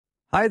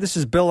Hi, this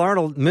is Bill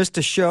Arnold. Missed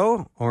a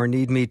show or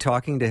need me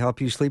talking to help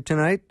you sleep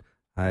tonight?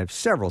 I have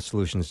several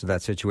solutions to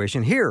that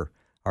situation. Here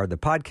are the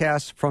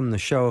podcasts from the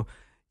show.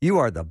 You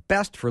are the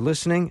best for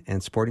listening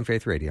and supporting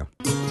Faith Radio.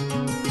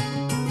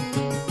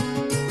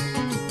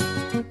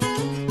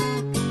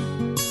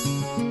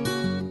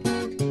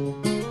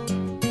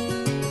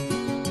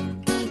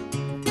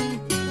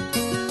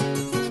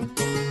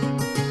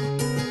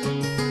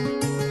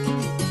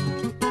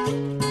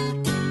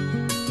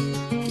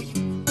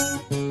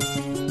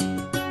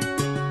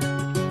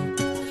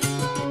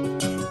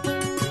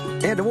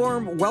 And a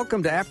warm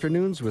welcome to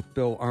Afternoons with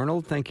Bill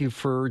Arnold. Thank you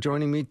for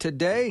joining me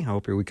today. I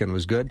hope your weekend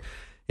was good.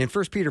 In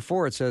 1 Peter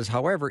 4, it says,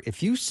 however,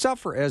 if you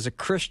suffer as a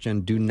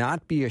Christian, do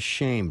not be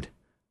ashamed,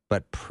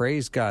 but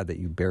praise God that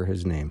you bear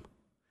his name.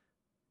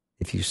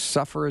 If you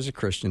suffer as a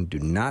Christian, do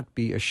not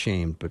be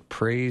ashamed, but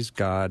praise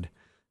God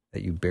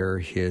that you bear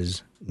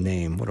his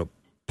name. What a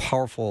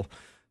powerful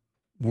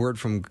word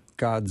from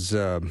God's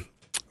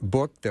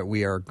book that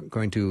we are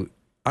going to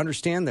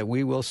understand that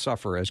we will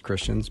suffer as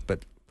Christians,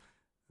 but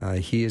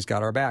he has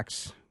got our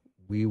backs.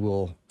 We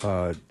will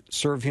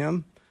serve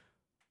him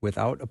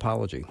without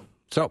apology.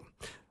 So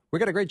we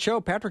got a great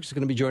show. Patrick's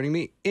going to be joining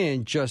me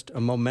in just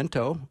a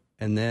momento,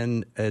 and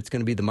then it's going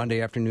to be the Monday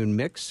afternoon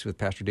mix with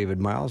Pastor David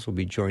Miles will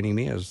be joining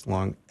me as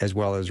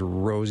well as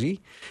Rosie.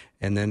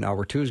 And then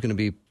hour 2 is going to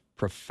be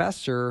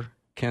Professor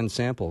Ken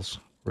Samples.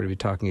 We're going to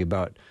be talking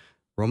about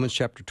Romans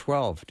chapter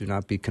 12. Do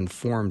not be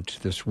conformed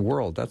to this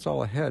world. That's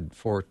all ahead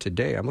for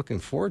today. I'm looking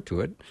forward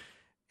to it.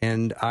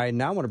 And I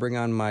now want to bring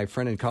on my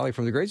friend and colleague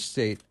from the great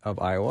state of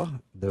Iowa,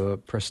 the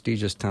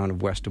prestigious town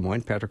of West Des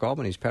Moines, Patrick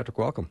Albanese. Patrick,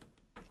 welcome.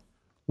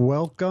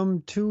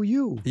 Welcome to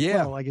you.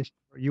 Yeah. Well, I guess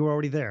you were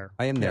already there.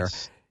 I am there.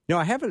 Yes. You know,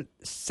 I haven't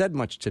said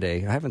much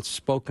today. I haven't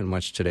spoken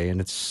much today,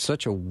 and it's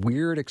such a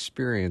weird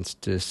experience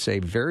to say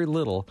very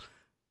little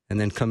and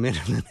then come in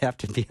and then have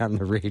to be on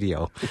the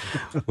radio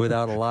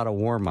without a lot of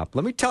warm-up.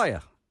 Let me tell you,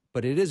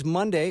 but it is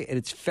Monday, and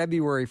it's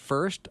February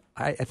 1st.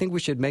 I think we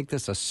should make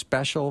this a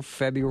special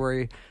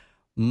February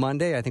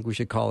Monday. I think we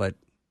should call it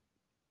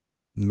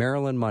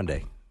Maryland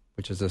Monday,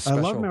 which is a special,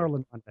 I love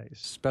Maryland Mondays.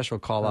 Special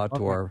call out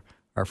to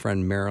our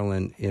friend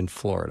Marilyn in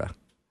Florida,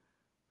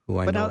 who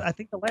I know. But now, I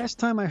think the last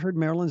time I heard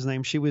Marilyn's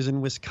name, she was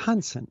in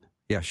Wisconsin.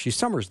 Yeah, she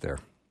summers there.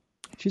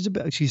 She's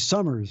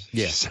summers.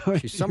 Yeah,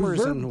 she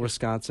summers in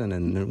Wisconsin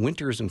and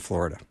winters in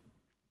Florida.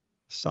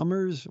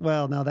 Summers.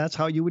 Well, now that's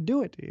how you would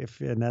do it,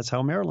 and that's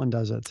how Maryland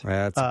does it.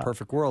 That's a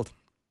perfect world.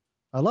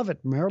 I love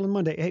it, Maryland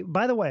Monday. Hey,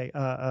 by the way,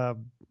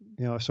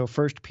 so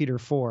 1 Peter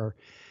 4,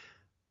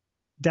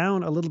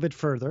 down a little bit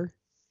further,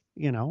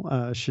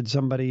 should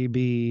somebody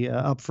be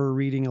up for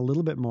reading a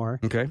little bit more.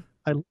 Okay.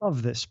 I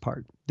love this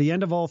part. The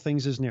end of all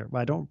things is near.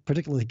 I don't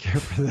particularly care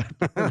for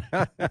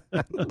that.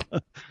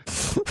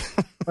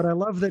 But I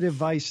love the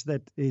advice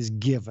that is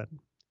given.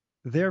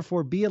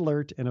 Therefore, be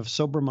alert and of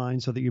sober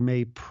mind so that you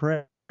may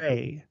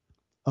pray.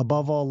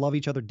 Above all, love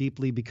each other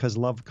deeply because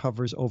love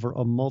covers over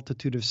a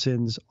multitude of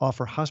sins.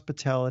 Offer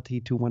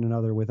hospitality to one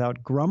another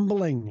without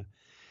grumbling.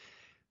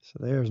 So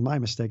there's my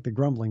mistake, the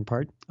grumbling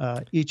part.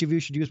 Each of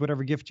you should use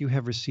whatever gift you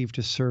have received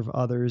to serve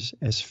others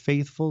as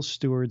faithful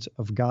stewards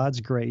of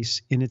God's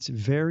grace in its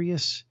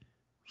various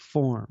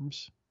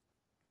forms.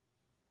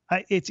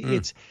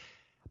 It's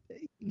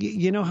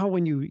you know how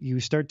when you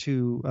start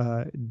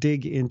to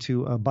dig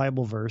into a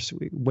Bible verse,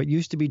 what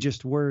used to be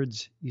just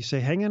words, you say,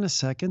 hang on a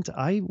second,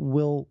 I'm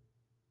going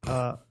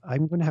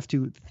to have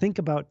to think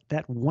about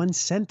that one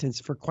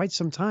sentence for quite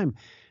some time.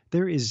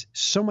 There is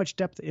so much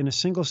depth in a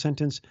single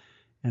sentence.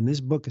 And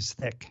this book is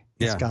thick.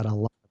 It's got a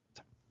lot.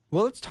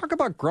 Well, let's talk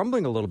about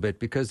grumbling a little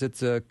bit because it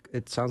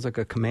sounds like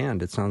a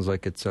command. It sounds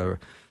like it's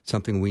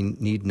something we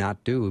need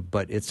not do,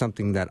 but it's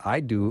something that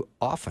I do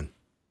often.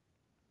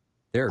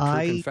 True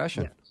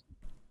confession. Yes.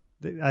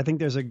 I think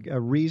there's a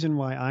reason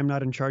why I'm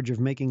not in charge of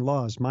making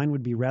laws. Mine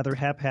would be rather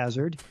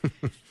haphazard,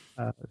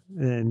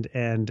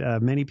 and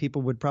many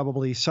people would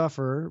probably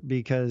suffer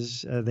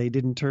because they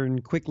didn't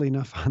turn quickly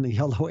enough on the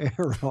yellow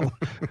arrow.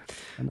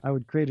 And I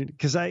would create it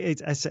because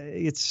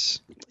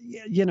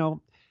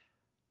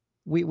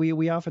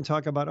we often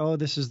talk about,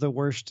 this is the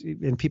worst,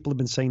 and people have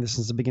been saying this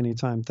since the beginning of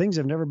time. Things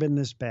have never been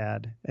this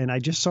bad. And I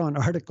just saw an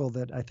article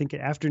that I think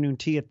afternoon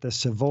tea at the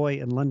Savoy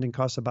in London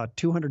costs about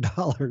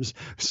 $200.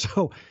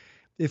 So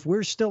if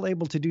we're still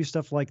able to do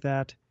stuff like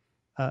that,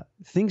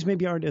 things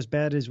maybe aren't as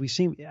bad as we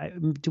seem.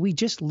 Do we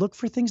just look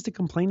for things to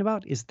complain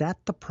about? Is that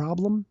the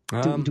problem?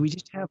 Do we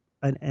just have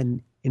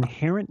an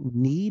inherent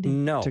need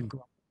to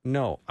grow?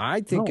 No,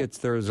 I think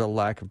there's a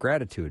lack of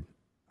gratitude.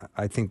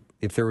 I think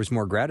if there was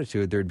more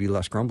gratitude, there'd be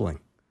less grumbling.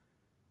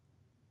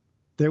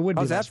 There would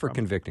be. How's that for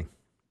convicting?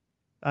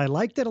 I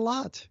liked it a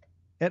lot.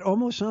 It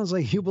almost sounds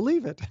like you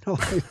believe it.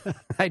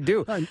 I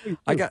do.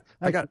 I got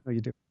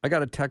you do. I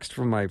got a text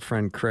from my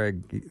friend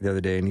Craig the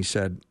other day, and he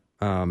said,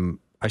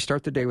 I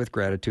start the day with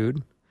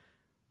gratitude.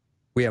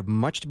 We have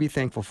much to be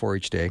thankful for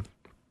each day.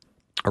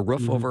 A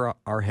roof over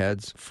our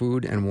heads,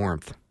 food, and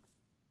warmth.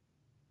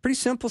 Pretty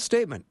simple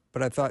statement,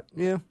 but I thought,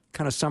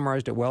 kind of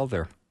summarized it well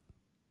there.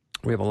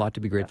 We have a lot to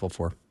be grateful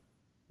for.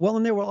 Well,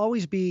 and there will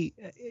always be,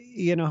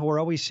 we're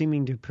always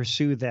seeming to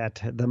pursue that,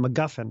 the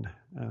MacGuffin.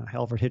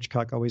 Alfred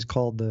Hitchcock always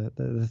called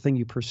the thing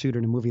you pursued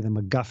in a movie the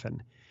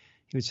MacGuffin.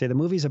 He would say the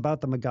movie's about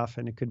the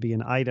MacGuffin. It could be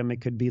an item, it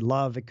could be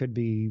love, it could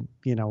be,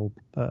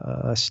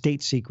 a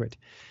state secret.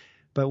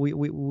 But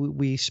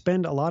we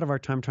spend a lot of our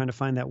time trying to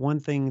find that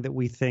one thing that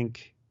we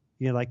think,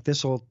 like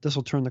this will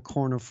turn the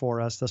corner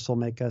for us. This will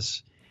make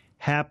us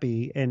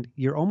happy. And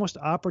you're almost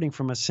operating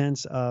from a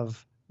sense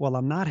of, well,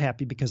 I'm not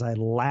happy because I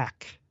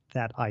lack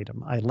that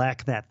item. I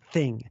lack that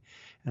thing.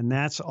 And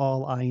that's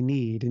all I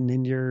need. And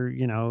then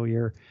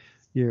you're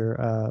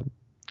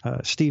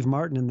Steve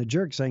Martin in The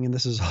Jerk saying, and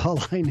this is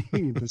all I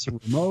need, this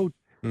remote.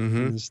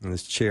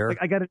 This chair.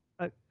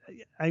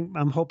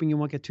 I'm hoping you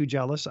won't get too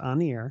jealous on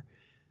the air,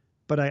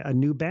 but a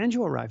new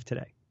banjo arrived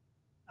today.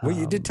 Well,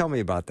 you did tell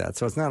me about that,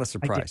 so it's not a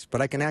surprise,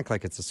 but I can act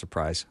like it's a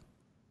surprise.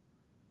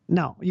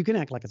 No, you can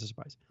act like it's a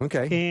surprise.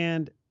 Okay.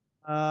 And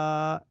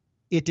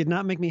it did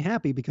not make me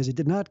happy because it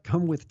did not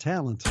come with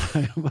talent.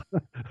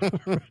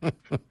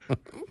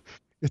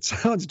 It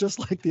sounds just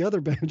like the other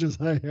banjos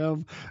I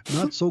have.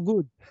 Not so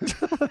good.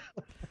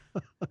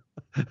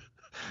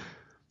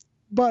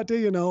 But,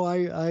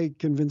 I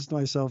convinced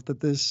myself that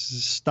this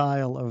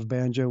style of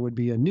banjo would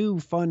be a new,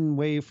 fun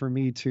way for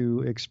me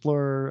to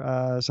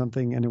explore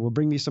something, and it will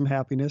bring me some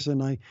happiness.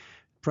 And I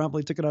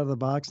promptly took it out of the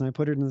box, and I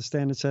put it in the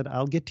stand and said,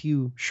 I'll get to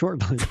you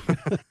shortly.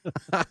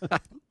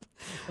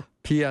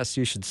 P.S.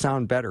 You should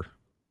sound better.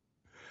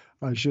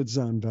 I should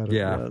sound better.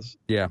 Yeah. Yes.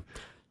 Yeah.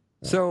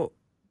 So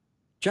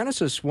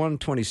Genesis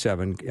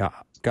 1:27,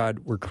 God,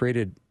 we're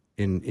created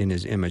in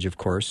his image, of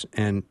course,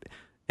 and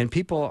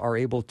people are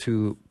able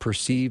to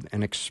perceive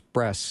and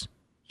express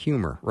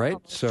humor, right?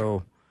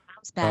 So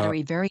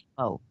battery very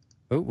low.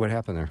 Oh, what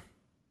happened there?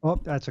 Oh,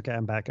 that's okay.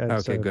 I'm back.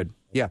 Okay, good.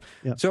 Yeah.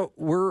 So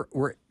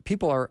we're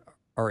people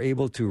are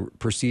able to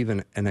perceive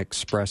and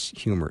express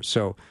humor.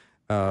 So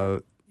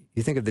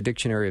you think of the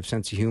dictionary of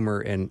sense of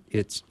humor, and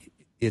it's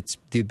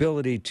the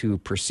ability to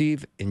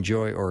perceive,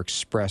 enjoy, or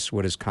express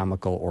what is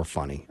comical or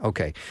funny.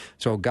 Okay.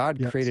 So God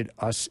created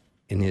us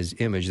in his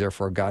image.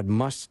 Therefore, God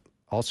must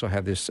also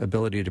have this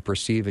ability to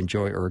perceive,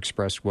 enjoy, or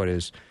express what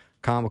is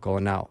comical.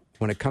 And now,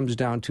 when it comes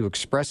down to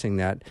expressing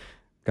that,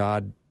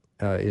 God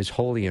is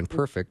holy and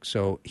perfect,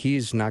 so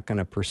he's not going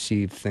to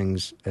perceive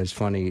things as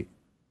funny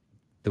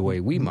the way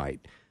we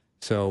might.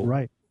 So,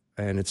 right.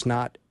 And it's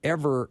not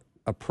ever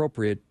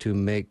appropriate to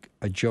make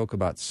a joke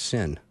about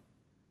sin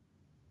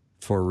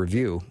for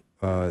review.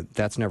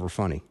 That's never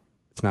funny.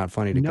 It's not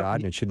funny to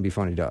God, and it shouldn't be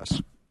funny to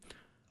us.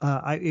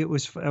 I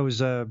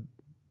was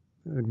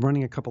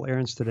running a couple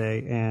errands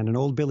today, and an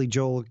old Billy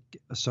Joel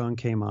song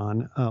came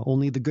on,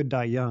 "Only the Good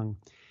Die Young,"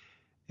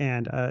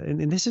 and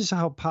this is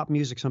how pop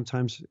music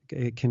sometimes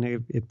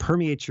it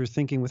permeates your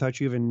thinking without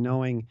you even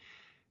knowing.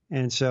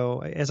 And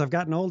so, as I've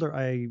gotten older,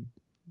 I,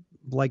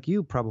 like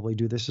you, probably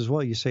do this as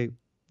well. You say,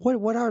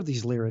 "What are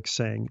these lyrics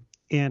saying?"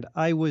 And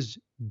I was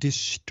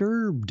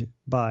disturbed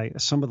by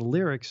some of the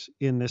lyrics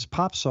in this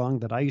pop song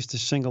that I used to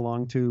sing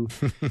along to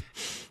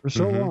for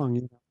so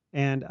long.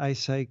 And I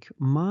say,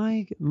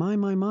 my,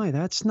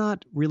 that's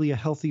not really a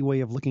healthy way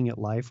of looking at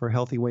life or a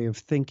healthy way of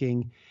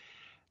thinking.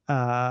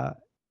 I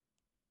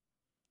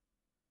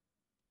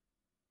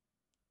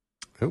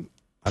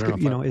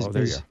don't know.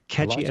 As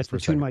catchy as the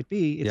tune might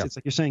be, it's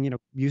like you're saying,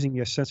 using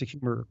your sense of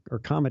humor or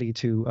comedy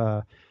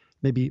to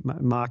maybe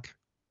mock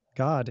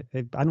God.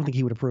 I don't think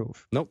he would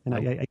approve. Nope.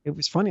 And it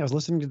was funny. I was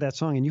listening to that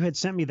song, and you had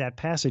sent me that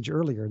passage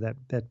earlier,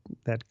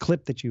 that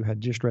clip that you had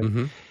just read.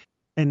 Mm-hmm.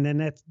 And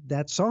then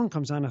that song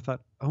comes on. I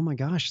thought, oh my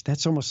gosh,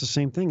 that's almost the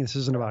same thing. This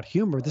isn't about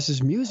humor. This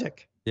is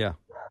music. Yeah.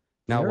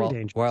 Now,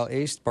 while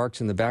Ace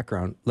barks in the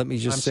background, let me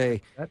just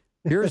say,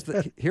 here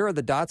are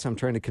the dots I'm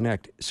trying to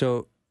connect.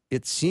 So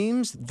it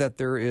seems that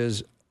there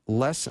is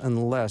less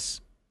and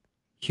less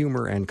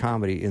humor and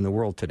comedy in the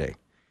world today.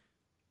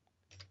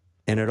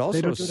 And it also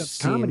they don't do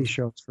comedy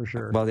shows for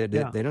sure. Well, they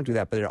don't do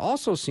that. But it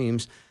also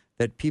seems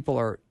that people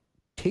are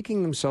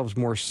taking themselves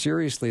more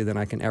seriously than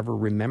I can ever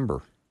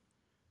remember.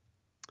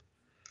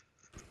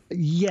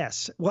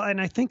 Yes. Well,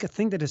 and I think a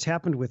thing that has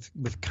happened with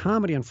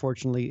comedy,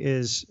 unfortunately,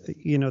 is,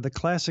 the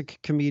classic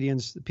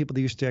comedians, the people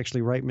that used to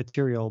actually write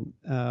material,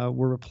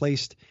 were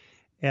replaced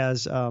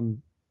as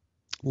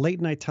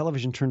late night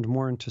television turned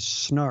more into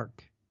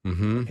snark.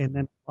 Mm-hmm. And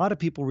then a lot of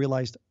people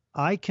realized,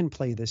 I can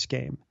play this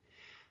game.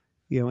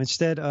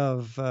 Instead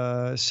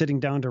of sitting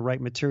down to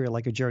write material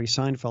like a Jerry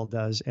Seinfeld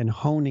does and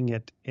honing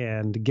it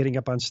and getting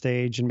up on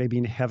stage and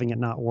maybe having it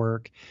not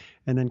work,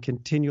 and then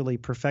continually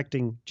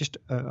perfecting just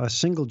a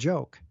single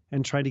joke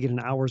and trying to get an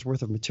hour's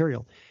worth of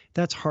material.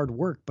 That's hard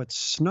work, but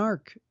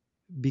snark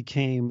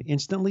became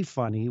instantly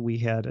funny. We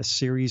had a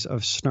series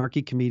of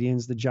snarky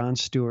comedians, the Jon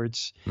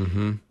Stewarts,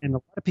 and a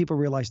lot of people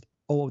realized,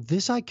 oh,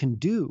 this I can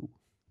do.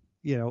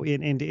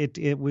 And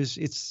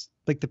it's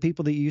like the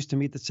people that you used to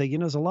meet that say,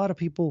 there's a lot of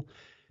people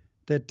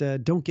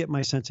that don't get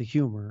my sense of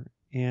humor.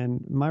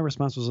 And my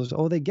response was,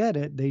 oh, they get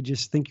it. They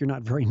just think you're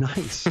not very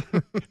nice.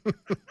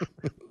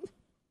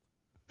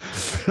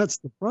 That's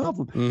the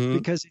problem,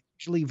 because it's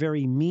usually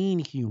very mean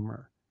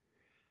humor.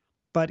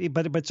 but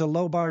it's a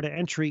low bar to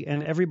entry,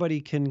 and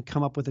everybody can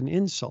come up with an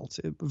insult.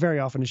 Very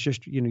often, it's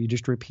just you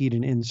just repeat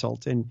an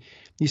insult, and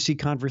you see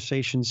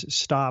conversations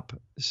stop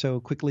so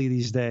quickly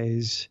these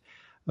days.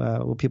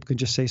 Well, people can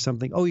just say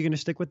something. Oh, you're going to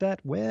stick with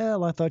that?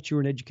 Well, I thought you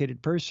were an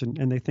educated person,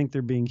 and they think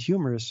they're being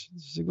humorous.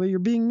 It's like, well, you're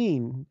being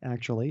mean,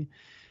 actually.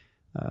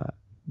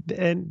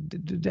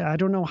 And I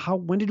don't know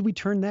when did we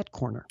turn that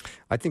corner?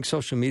 I think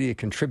social media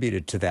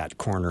contributed to that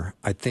corner.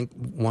 I think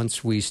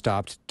once we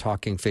stopped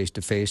talking face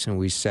to face and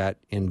we sat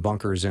in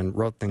bunkers and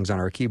wrote things on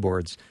our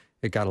keyboards,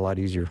 it got a lot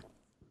easier.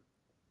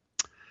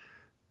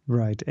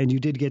 Right. And you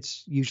did get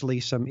usually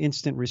some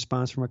instant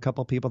response from a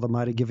couple people that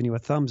might have given you a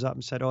thumbs up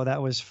and said, oh,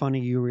 that was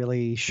funny. You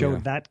really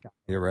showed that guy.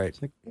 You're right.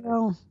 It's like,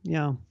 well,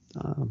 yeah,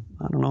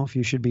 I don't know if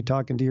you should be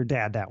talking to your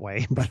dad that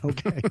way, but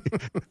okay.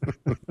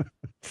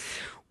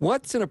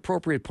 What's an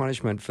appropriate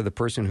punishment for the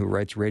person who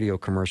writes radio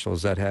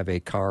commercials that have a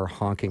car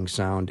honking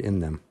sound in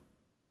them?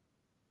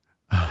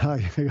 I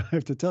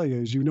have to tell you,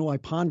 as you know, I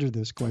ponder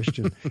this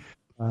question.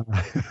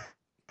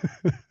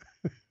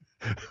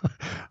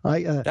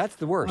 That's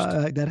the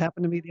worst. That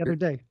happened to me the other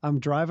day. I'm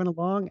driving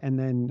along, and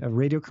then a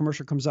radio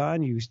commercial comes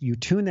on. You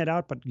tune that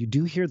out, but you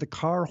do hear the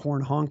car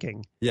horn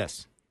honking.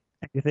 Yes.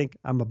 And you think,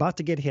 I'm about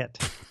to get hit.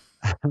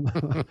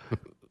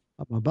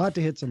 I'm about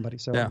to hit somebody.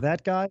 So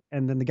that guy,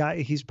 and then the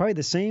guy, he's probably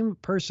the same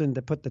person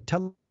that put the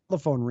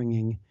telephone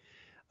ringing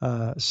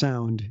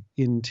sound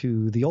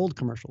into the old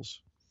commercials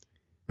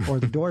or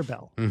the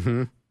doorbell.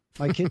 Mm-hmm.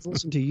 My kids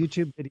listen to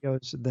YouTube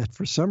videos that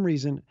for some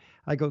reason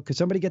I go, could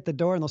somebody get the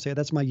door? And they'll say,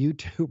 that's my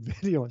YouTube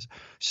videos.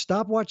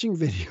 Stop watching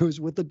videos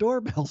with the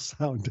doorbell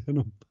sound in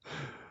them.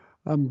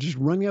 I'm just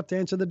running up to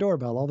answer the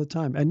doorbell all the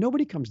time, and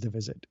nobody comes to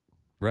visit.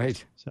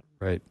 Right. So,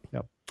 right.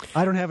 Yep.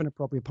 I don't have an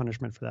appropriate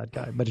punishment for that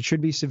guy, but it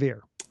should be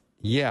severe.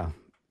 Yeah.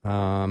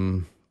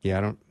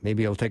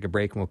 Maybe I'll take a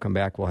break and we'll come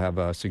back. We'll have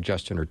a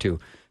suggestion or two.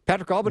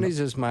 Patrick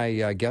Albanese is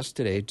my guest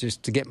today.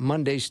 Just to get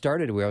Monday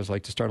started, we always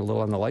like to start a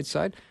little on the light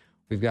side.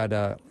 We've got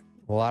a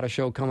lot of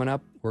show coming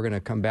up. We're going to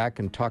come back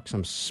and talk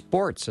some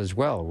sports as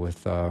well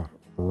with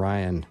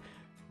Ryan,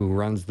 who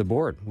runs the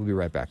board. We'll be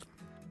right back.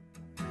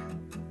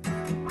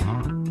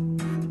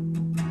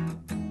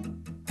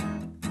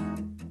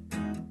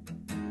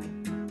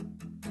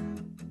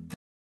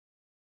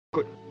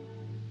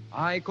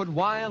 I could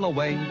while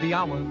away the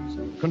hours,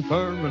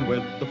 conferring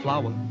with the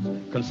flowers,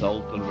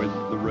 consulting with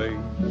the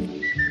rain.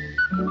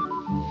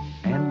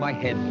 And my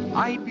head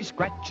I'd be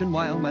scratching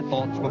while my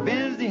thoughts were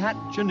busy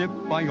hatching if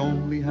I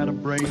only had a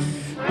brain.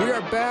 We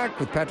are back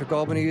with Patrick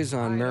Albanese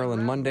on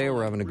Maryland Monday.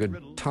 We're having a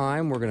good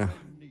time. We're going to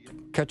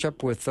catch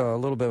up with a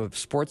little bit of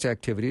sports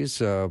activities.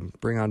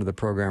 Bring onto the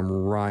program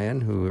Ryan,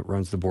 who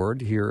runs the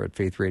board here at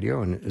Faith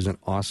Radio and is an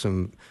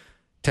awesome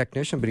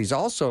technician, but he's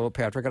also,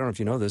 Patrick, I don't know if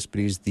you know this,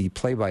 but he's the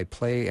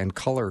play-by-play and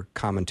color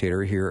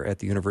commentator here at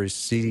the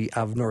University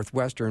of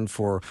Northwestern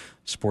for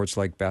sports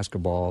like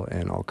basketball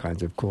and all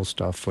kinds of cool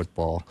stuff,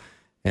 football.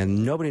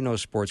 And nobody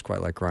knows sports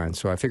quite like Ryan.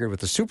 So I figured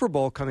with the Super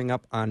Bowl coming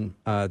up on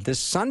this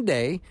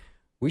Sunday,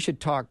 we should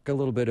talk a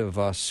little bit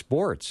of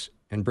sports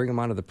and bring him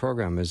onto the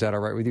program. Is that all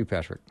right with you,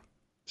 Patrick?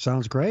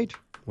 Sounds great.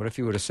 What if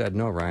you would have said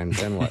no, Ryan?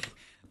 Then what?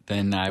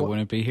 Then I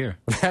wouldn't be here.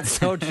 That's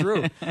so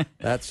true.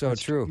 That's so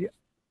true. Yeah.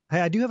 Hey,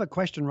 I do have a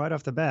question right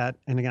off the bat,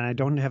 and again, I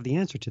don't have the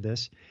answer to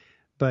this,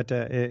 but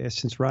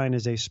since Ryan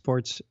is a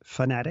sports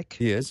fanatic,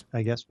 he is.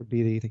 I guess would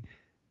be the thing.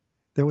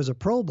 There was a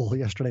Pro Bowl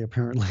yesterday,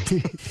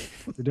 apparently.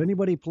 Did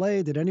anybody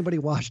play? Did anybody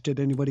watch?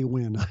 Did anybody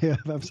win? I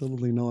have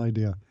absolutely no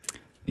idea.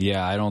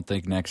 Yeah, I don't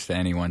think next to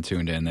anyone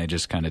tuned in. They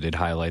just kind of did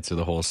highlights of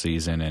the whole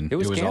season, and it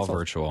was all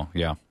virtual.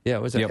 Yeah,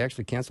 it was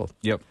actually canceled.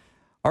 Yep.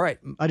 All right.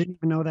 I didn't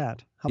even know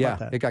that. How about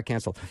that? It got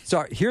canceled.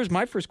 So here's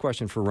my first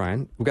question for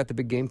Ryan. We've got the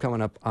big game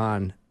coming up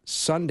on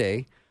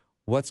Sunday.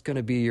 What's going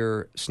to be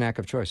your snack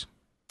of choice?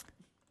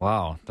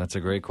 Wow, that's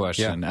a great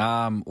question.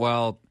 Yeah.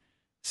 Well,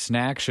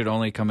 snack should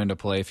only come into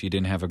play if you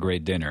didn't have a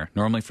great dinner.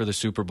 Normally for the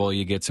Super Bowl,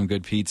 you get some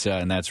good pizza,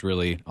 and that's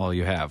really all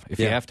you have. If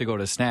you have to go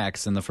to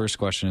snacks, then the first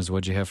question is,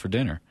 what'd you have for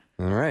dinner?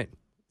 All right.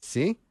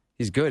 See?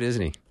 He's good,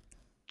 isn't he?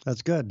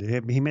 That's good.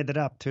 He made it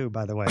up, too,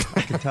 by the way.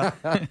 I can tell.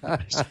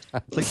 It's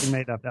completely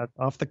made up.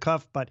 Off the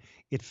cuff, but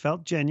it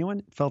felt genuine.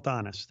 It felt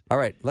honest. All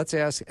right. Let's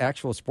ask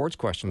actual sports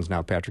questions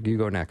now, Patrick. You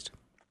go next.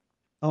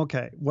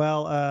 Okay.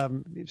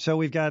 Well, so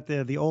we've got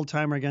the old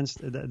timer against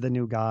the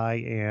new guy,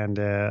 and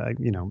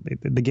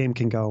the game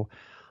can go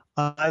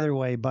either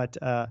way. But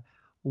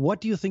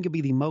what do you think would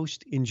be the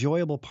most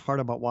enjoyable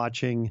part about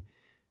watching?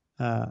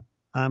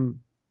 I'm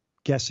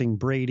guessing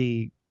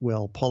Brady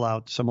will pull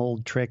out some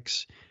old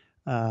tricks,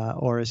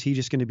 or is he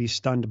just going to be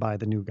stunned by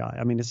the new guy?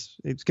 I mean, it's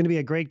going to be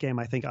a great game,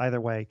 I think,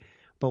 either way.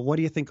 But what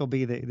do you think will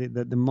be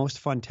the most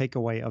fun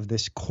takeaway of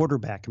this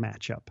quarterback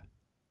matchup?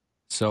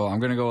 So I'm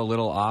going to go a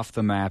little off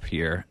the map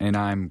here, and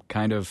I'm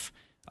kind of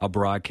a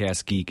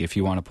broadcast geek, if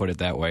you want to put it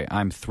that way.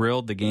 I'm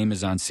thrilled the game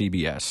is on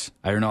CBS.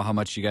 I don't know how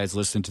much you guys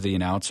listen to the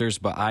announcers,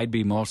 but I'd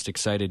be most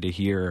excited to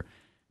hear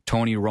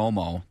Tony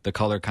Romo, the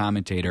color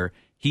commentator.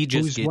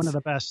 Who's one of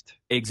the best.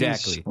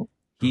 Exactly.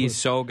 He's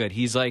so good.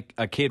 He's like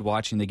a kid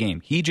watching the game.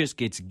 He just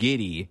gets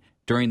giddy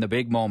during the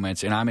big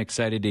moments, and I'm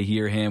excited to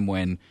hear him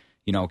when,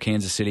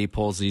 Kansas City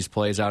pulls these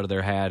plays out of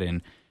their hat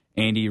and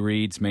Andy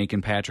Reid's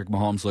making Patrick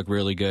Mahomes look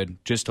really good,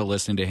 just to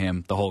listen to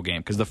him the whole game.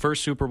 Because the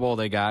first Super Bowl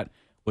they got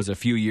was a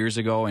few years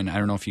ago, and I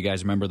don't know if you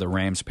guys remember the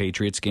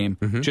Rams-Patriots game.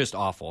 Mm-hmm. Just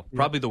awful. Yeah.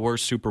 Probably the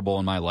worst Super Bowl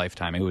in my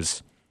lifetime. It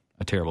was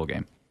a terrible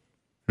game.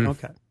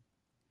 Okay.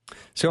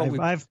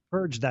 So I've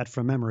purged that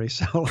from memory,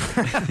 so...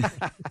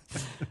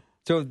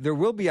 So there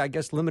will be, I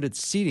guess, limited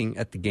seating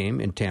at the game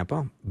in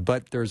Tampa,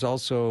 but there's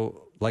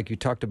also, like you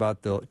talked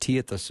about, the tea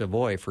at the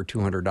Savoy for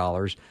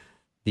 $200.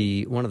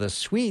 One of the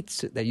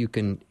suites that you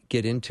can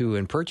get into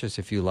and purchase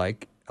if you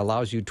like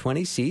allows you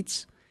 20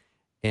 seats,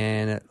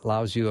 and it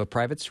allows you a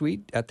private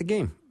suite at the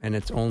game, and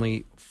it's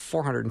only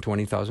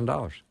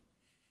 $420,000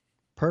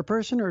 per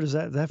person, or does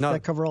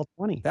that cover all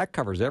 20? That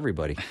covers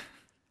everybody.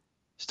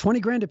 It's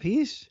 $20,000 a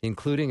piece,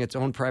 including its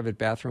own private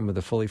bathroom with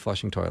a fully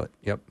flushing toilet.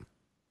 Yep.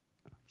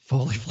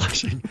 Fully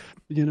flushing,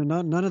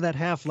 none of that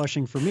half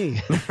flushing for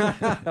me.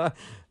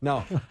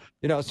 No,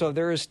 so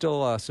there is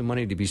still some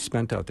money to be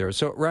spent out there.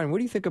 So Ryan, what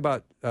do you think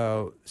about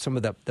some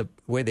of the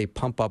way they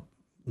pump up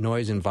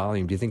noise and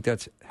volume? Do you think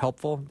that's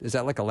helpful? Is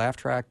that like a laugh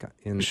track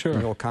in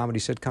old comedy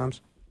sitcoms?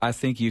 I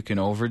think you can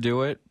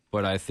overdo it,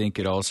 but I think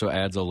it also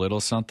adds a little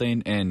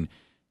something. And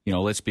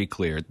let's be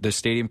clear, the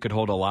stadium could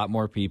hold a lot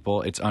more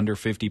people. It's under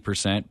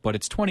 50%, but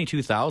it's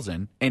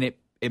 22,000, and it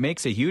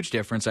makes a huge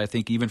difference. I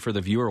think even for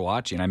the viewer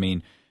watching. I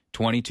mean,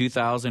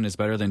 22,000 is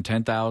better than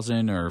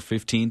 10,000 or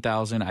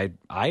 15,000.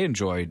 I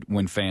enjoyed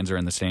when fans are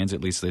in the stands,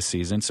 at least this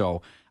season.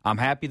 So I'm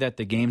happy that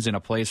the game's in a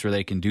place where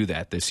they can do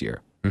that this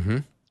year,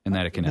 and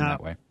that it can end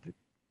that way.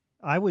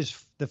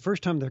 The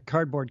first time the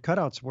cardboard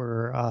cutouts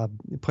were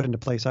put into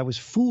place, I was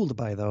fooled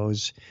by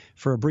those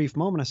for a brief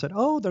moment. I said,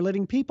 "Oh, they're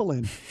letting people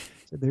in."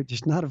 So they're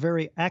just not a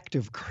very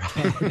active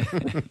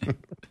crowd.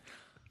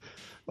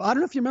 Well, I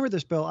don't know if you remember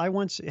this, Bill. I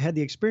once had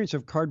the experience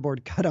of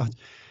cardboard cutouts.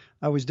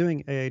 I was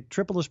doing a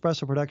triple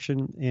espresso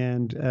production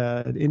in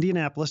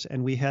Indianapolis,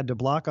 and we had to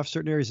block off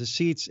certain areas of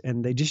seats,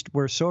 and they just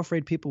were so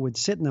afraid people would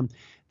sit in them.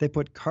 They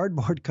put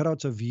cardboard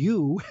cutouts of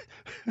you.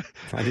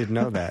 I didn't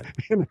know that.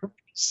 In every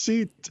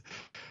seat.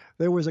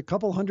 There was a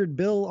couple hundred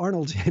Bill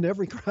Arnolds in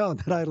every crowd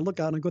that I had to look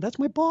out and go, "That's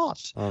my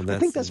boss. I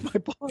think that's my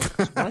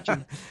boss."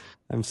 Watching.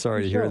 I'm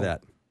sorry to hear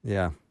that.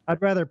 Yeah.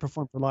 I'd rather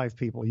perform for live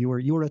people. You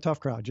were a tough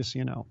crowd, just so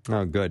you know.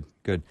 Oh, good.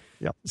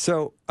 Yep.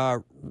 So,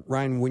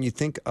 Ryan, when you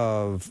think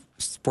of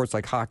sports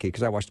like hockey,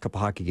 because I watched a couple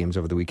hockey games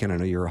over the weekend, I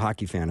know you're a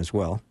hockey fan as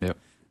well. Yep.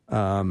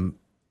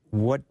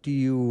 What do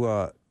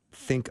you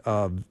think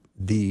of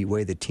the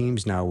way the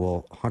teams now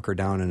will hunker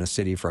down in a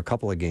city for a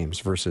couple of games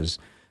versus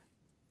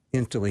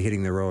instantly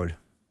hitting the road?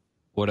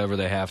 Whatever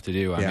they have to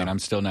do. I mean, I'm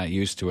still not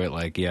used to it.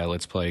 Like,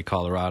 let's play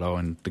Colorado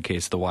in the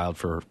case of the Wild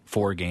for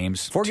 4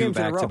 games. 4 games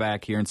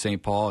back-to-back here in St.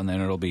 Paul, and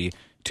then it'll be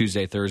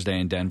Tuesday, Thursday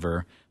in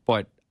Denver.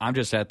 But I'm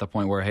just at the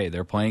point where, hey,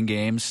 they're playing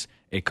games.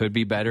 It could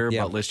be better,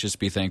 but let's just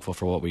be thankful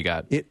for what we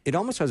got. It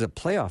almost has a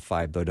playoff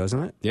vibe, though,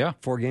 doesn't it? Yeah.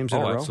 4 games in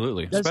a row? Oh,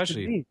 absolutely.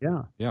 Especially.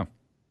 Yeah.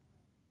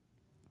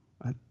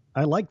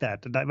 I like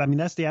that. I mean,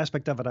 that's the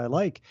aspect of it I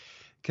like,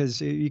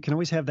 because you can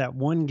always have that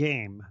one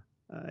game.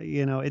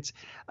 It's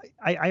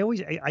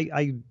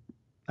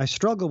I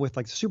struggle with,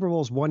 like, the Super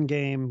Bowl's one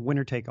game,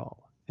 winner take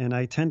all, and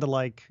I tend to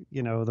like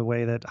the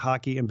way that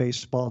hockey and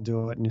baseball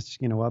do it, and it's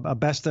I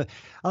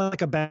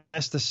like a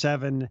best of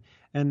 7,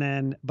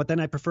 but then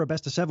I prefer a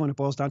best of 7 when it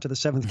boils down to the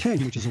 7th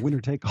game, which is a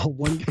winner take all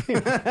one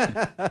game.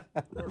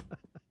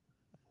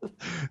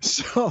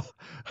 So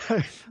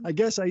I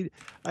guess I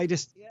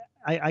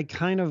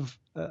kind of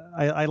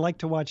I like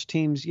to watch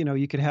teams.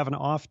 You could have an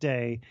off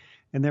day.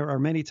 And there are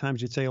many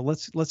times you'd say,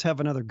 let's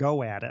have another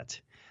go at it.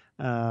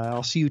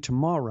 I'll see you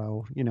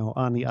tomorrow,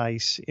 on the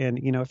ice. And,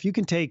 if you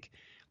can take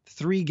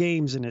 3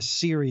 games in a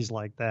series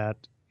like that,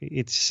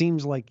 it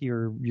seems like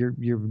you're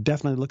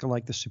definitely looking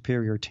like the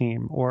superior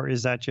team. Or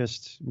is that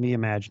just me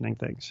imagining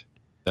things?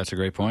 That's a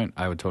great point.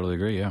 I would totally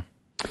agree, yeah.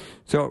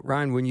 So,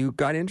 Ryan, when you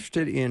got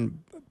interested in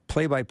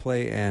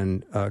play-by-play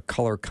and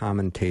color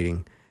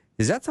commentating,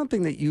 is that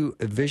something that you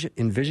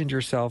envisioned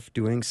yourself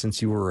doing since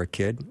you were a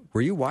kid?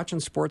 Were you watching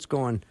sports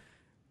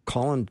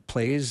calling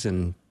plays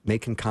and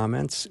making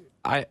comments?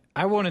 I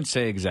wouldn't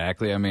say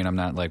exactly. I mean, I'm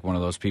not like one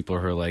of those people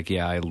who are like,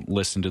 I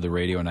listened to the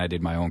radio and I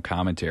did my own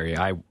commentary.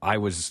 I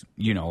was,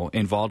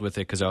 involved with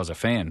it because I was a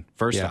fan,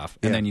 first off.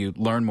 And then you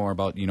learn more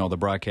about, the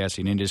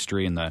broadcasting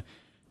industry and the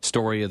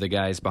story of the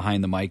guys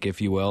behind the mic,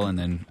 if you will. And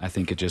then I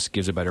think it just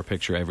gives a better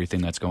picture of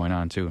everything that's going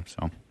on, too.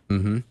 So,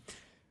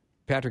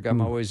 Patrick,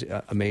 I'm always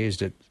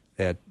amazed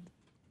at,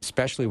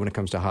 especially when it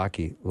comes to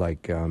hockey,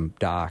 like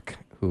Doc,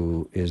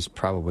 who is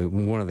probably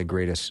one of the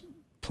greatest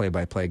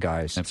play-by-play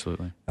guys.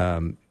 Absolutely.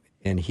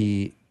 And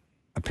he,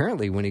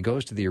 apparently, when he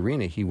goes to the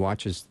arena, he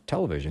watches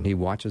television. He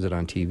watches it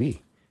on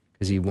TV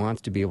because he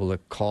wants to be able to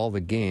call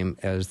the game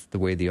as the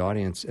way the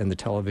audience and the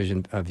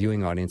television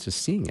viewing audience is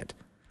seeing it,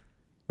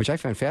 which I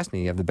find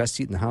fascinating. You have the best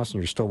seat in the house,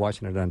 and you're still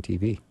watching it on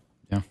TV.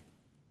 Yeah.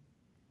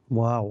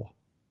 Wow.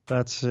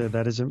 That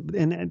is,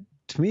 and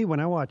to me,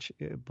 when I watch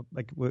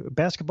like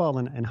basketball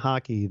and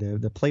hockey,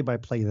 the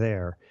play-by-play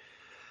there,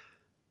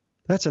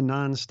 That's a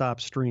nonstop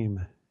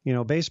stream.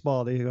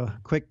 Baseball, they go,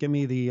 quick, give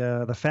me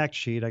the fact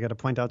sheet. I got to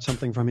point out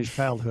something from his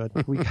childhood.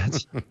 We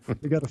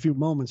got a few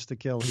moments to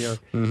kill here.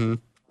 Mm-hmm.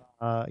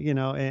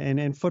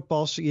 And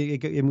football,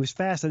 it moves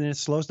fast and then it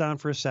slows down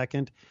for a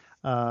second.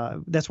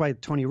 That's why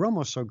Tony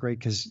Romo's so great,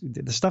 because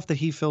the stuff that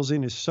he fills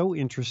in is so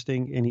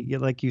interesting. And he,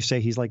 like you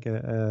say, he's like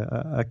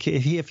a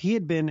kid. If he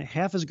had been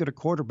half as good a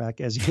quarterback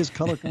as he is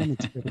color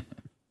commentator.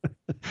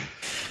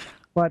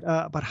 But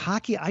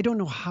hockey, I don't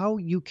know how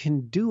you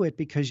can do it,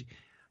 because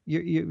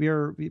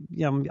you're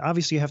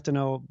obviously you have to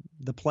know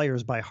the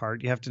players by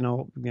heart. You have to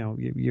know,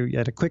 you're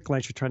at a quick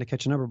glance, you're trying to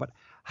catch a number. But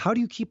how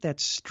do you keep that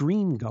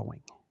stream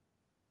going?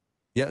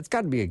 Yeah, it's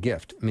got to be a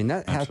gift. I mean,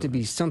 that has to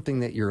be something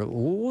that you're a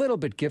little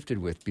bit gifted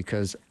with,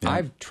 because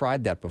I've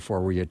tried that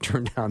before, where you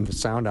turn down the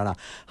sound on a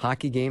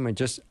hockey game and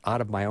just out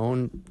of my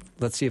own,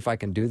 let's see if I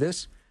can do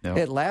this. Yep.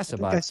 It lasts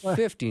about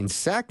 15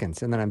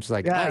 seconds, and then I'm just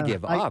like, I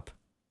give up.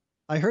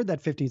 I heard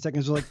that 15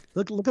 seconds. Like,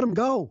 look at him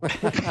go.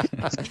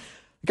 The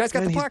guy's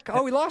got the puck.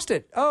 Oh, he lost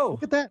it. Oh.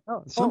 Look at that.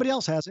 Oh, somebody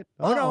else has it.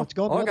 Oh, no. It's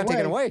going I got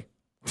taken away.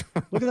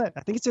 Look at that.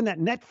 I think it's in that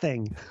net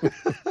thing.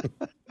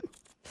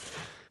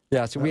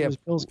 Yeah, so we have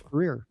Bill's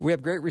career. We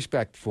have great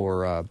respect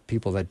for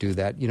people that do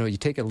that. You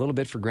take it a little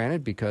bit for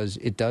granted, because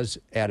it does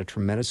add a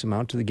tremendous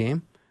amount to the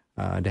game.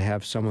 To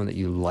have someone that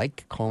you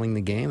like calling the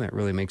game, it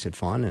really makes it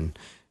fun,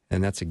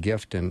 and that's a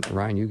gift. And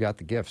Ryan, you got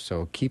the gift,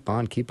 so keep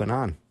on keeping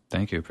on.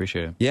 Thank you,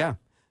 appreciate it. Yeah.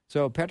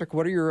 So Patrick,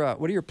 what are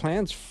your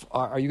plans?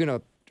 Are you going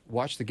to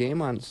watch the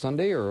game on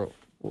Sunday, or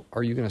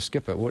are you going to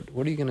skip it? What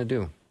are you going to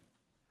do?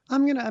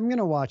 I'm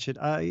gonna watch it.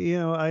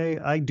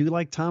 I do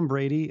like Tom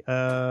Brady,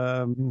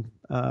 and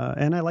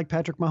I like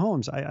Patrick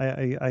Mahomes.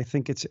 I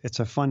think it's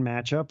a fun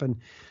matchup, and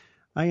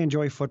I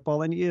enjoy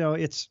football. And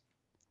it's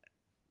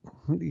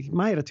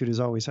my attitude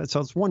is always, so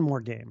it's one more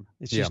game.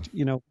 It's just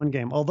one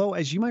game. Although,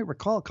 as you might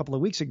recall, a couple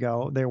of weeks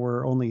ago there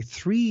were only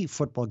 3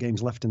 football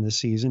games left in this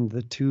season: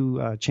 the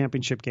 2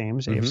 championship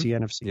games, AFC,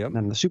 NFC, and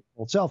then the Super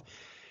Bowl itself.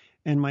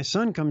 And my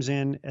son comes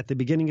in at the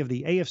beginning of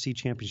the AFC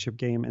championship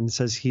game and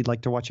says he'd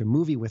like to watch a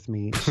movie with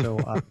me. So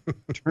I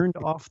turned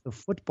off the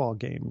football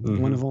game,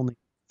 one of only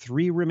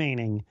 3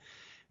 remaining,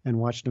 and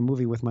watched a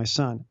movie with my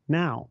son.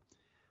 Now,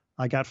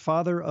 I got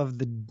Father of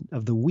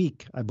the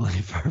Week, I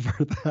believe,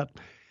 for that.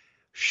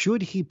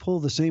 Should he pull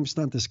the same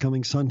stunt this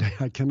coming Sunday,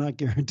 I cannot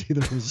guarantee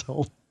the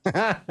result.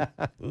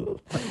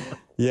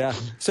 Yeah.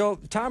 So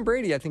Tom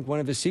Brady, I think one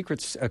of his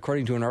secrets,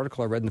 according to an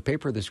article I read in the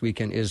paper this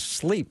weekend, is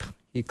sleep.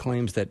 He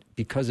claims that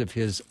because of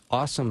his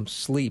awesome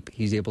sleep,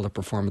 he's able to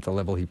perform at the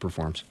level he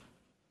performs.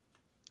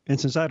 And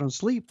since I don't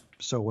sleep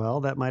so well,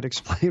 that might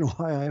explain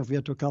why I have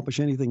yet to accomplish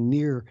anything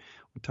near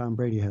what Tom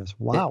Brady has.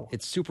 Wow.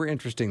 It's super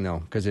interesting, though,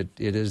 because it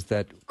is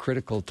that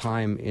critical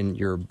time in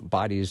your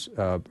body's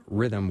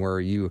rhythm where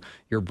your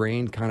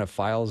brain kind of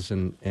files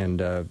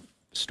and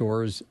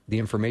stores the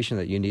information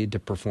that you need to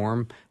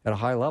perform at a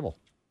high level.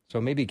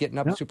 So maybe getting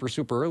up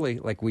super early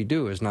like we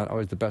do is not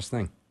always the best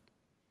thing.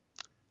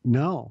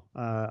 No,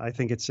 I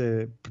think it's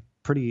a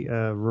pretty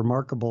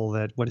remarkable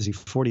that, what is he,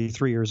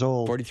 43 years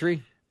old?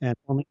 43? And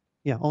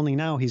only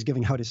now he's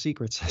giving out his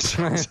secrets.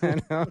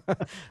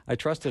 I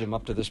trusted him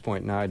up to this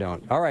point. Now I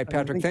don't. All right,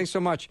 Patrick, thanks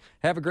so much.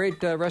 Have a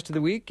great rest of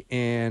the week,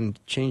 and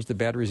change the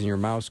batteries in your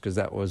mouse, because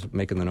that was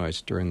making the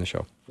noise during the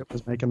show. It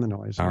was making the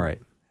noise. All right.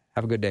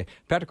 Have a good day.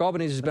 Patrick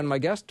Albanese has been my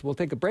guest. We'll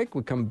take a break.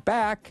 We come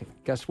back.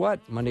 Guess what?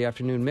 Monday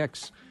afternoon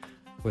mix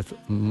with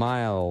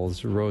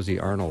Miles Rosie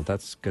Arnold.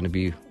 That's going to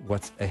be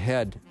what's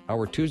ahead.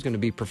 Hour 2 is going to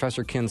be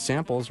Professor Ken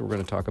Samples. We're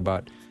going to talk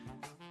about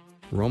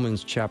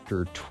Romans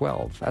chapter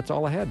 12. That's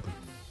all ahead.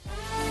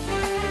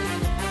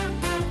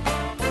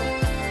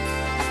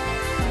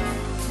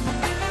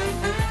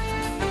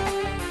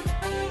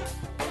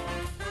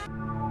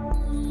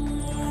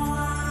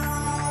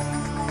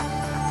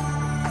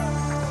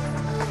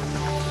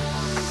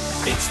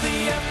 It's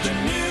the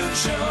afternoon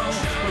show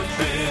with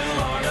Bill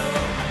Arnold.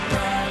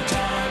 Prime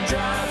time,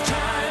 drive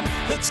time.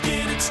 Let's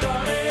get it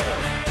started.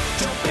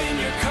 Jump in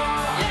your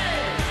car.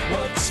 Yeah.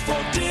 What's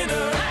for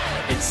dinner?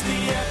 Hey. It's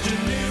the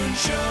afternoon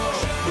show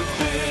with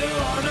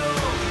Bill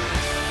Arnold.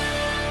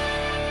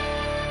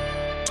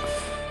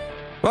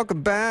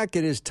 Welcome back.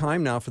 It is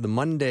time now for the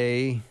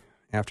Monday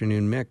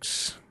afternoon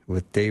mix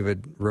with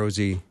David,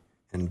 Rosie,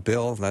 and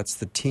Bill. That's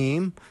the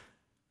team.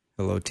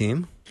 Hello,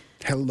 team.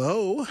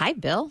 Hello. Hi,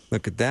 Bill.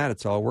 Look at that.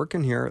 It's all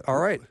working here. All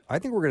right. I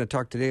think we're going to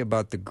talk today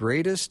about the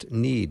greatest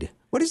need.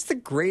 What is the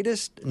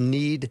greatest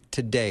need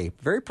today?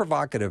 Very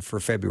provocative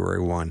for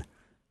February 1.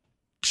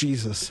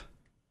 Jesus.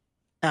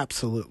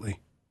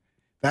 Absolutely.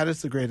 That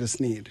is the greatest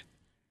need.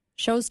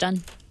 Show's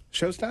done.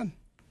 Show's done.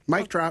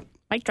 Mic drop.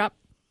 Mic drop.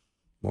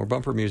 More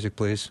bumper music,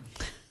 please.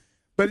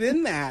 But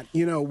in that,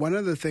 one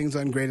of the things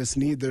on greatest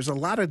need, there's a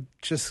lot of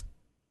just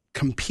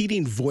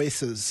competing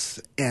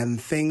voices and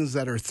things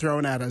that are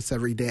thrown at us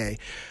every day.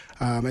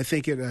 I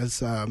think it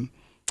is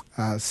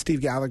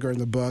Steve Gallagher in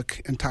the book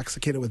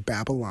Intoxicated with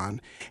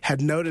Babylon had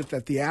noted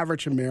that the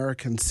average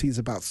American sees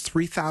about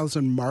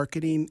 3,000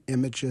 marketing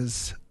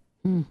images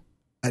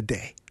a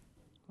day.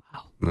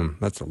 Wow.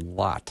 That's a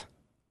lot.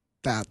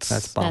 That's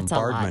a lot.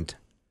 bombardment.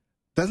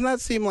 Doesn't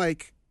that seem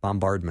like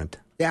Bombardment.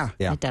 yeah?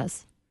 Yeah. It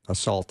does.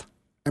 Assault.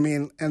 I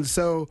mean, and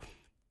so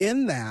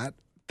in that,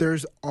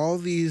 there's all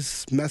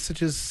these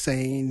messages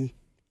saying,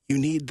 you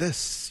need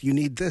this, you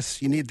need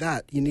this, you need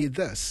that, you need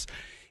this.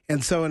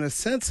 And so in a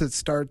sense, it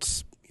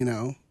starts,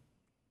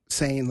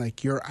 saying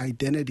like your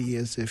identity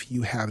is if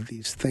you have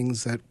these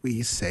things that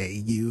we say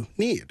you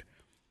need.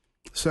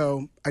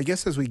 So I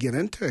guess as we get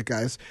into it,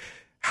 guys,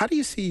 how do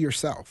you see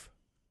yourself?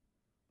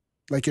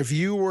 Like if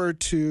you were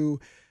to,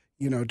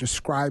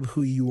 describe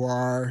who you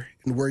are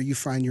and where you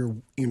find your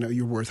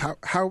worth,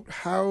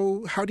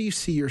 how do you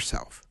see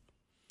yourself?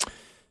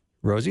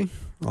 Rosie,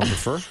 I'll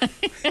defer.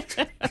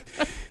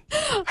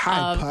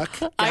 Hi,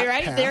 Puck. All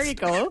right, Pass. there you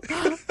go.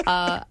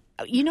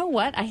 You know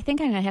what? I think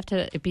I'm going to have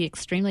to be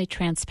extremely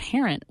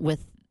transparent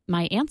with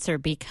my answer,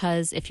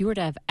 because if you were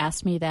to have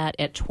asked me that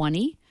at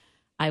 20,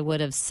 I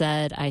would have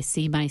said I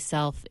see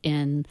myself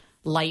in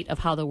light of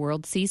how the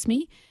world sees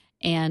me.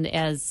 And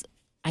as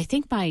I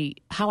think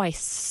how I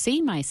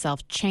see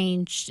myself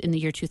changed in the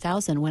year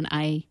 2000 when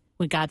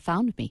God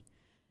found me.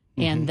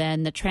 Mm-hmm. And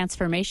then the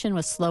transformation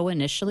was slow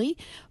initially,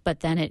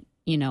 but then it,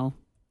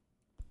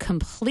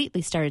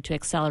 completely started to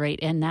accelerate.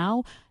 And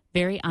now,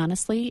 very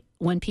honestly,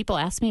 when people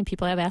ask me, and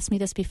people have asked me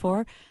this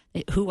before,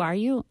 who are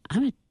you?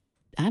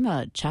 I'm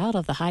a child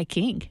of the High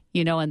King,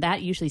 and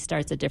that usually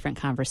starts a different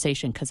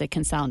conversation because it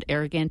can sound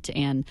arrogant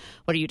and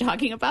what are you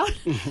talking about?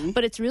 Mm-hmm.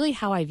 But it's really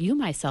how I view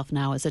myself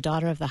now as a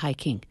daughter of the High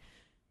King.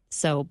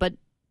 So, but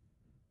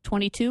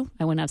 22,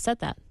 I wouldn't have said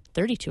that.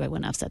 32, I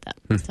wouldn't have said that.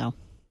 So,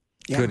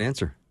 yeah. Good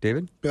answer.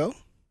 David? Bill?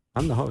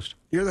 I'm the host.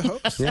 You're the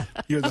host? Yeah.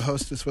 You're the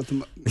hostess with the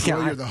most.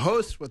 Yeah, you're the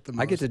host with the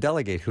most. I get to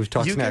delegate. Who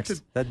talks you next? Get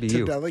to, That'd be to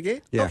you.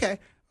 Delegate? Yeah. Okay.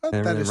 Well,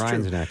 and that then is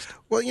Ryan's true. next.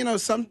 Well,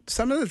 some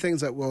of the things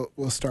that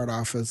we'll start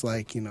off as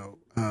like,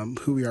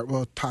 who we are.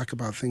 We'll talk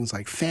about things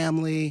like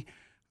family,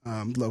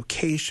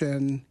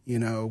 location.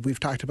 We've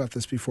talked about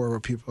this before where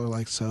people are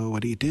like, so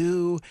what do you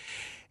do?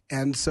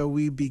 And so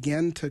we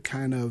begin to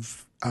kind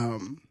of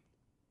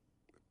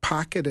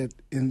pocket it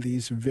in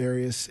these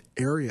various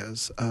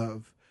areas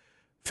of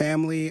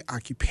family,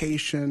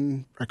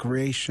 occupation,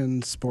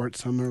 recreation,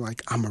 sports. Some are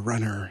like, I'm a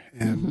runner.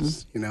 And,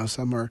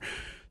 some are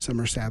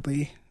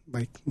sadly,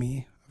 like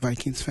me, a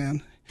Vikings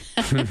fan.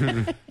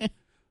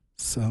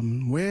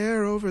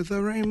 Somewhere over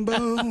the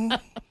rainbow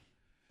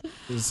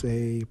is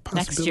a possibility.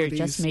 Next year,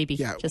 just maybe.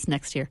 Yeah. Just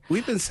next year.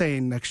 We've been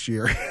saying next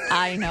year.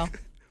 I know.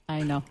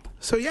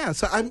 So,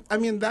 I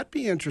mean, that'd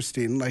be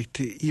interesting, like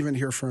to even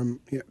hear from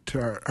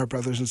to our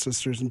brothers and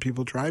sisters and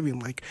people driving,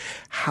 like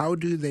how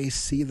do they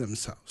see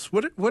themselves?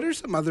 What are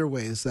some other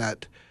ways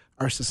that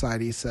our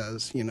society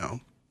says,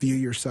 view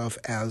yourself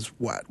as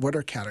what? What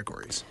are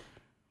categories?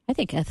 I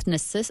think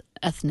ethnicity.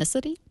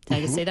 Did I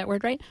just say that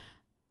word right? I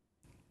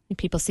think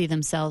people see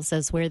themselves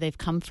as where they've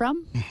come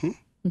from.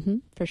 Mm-hmm. Mm-hmm,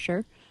 for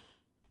sure.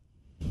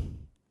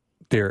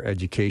 Their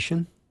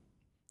education.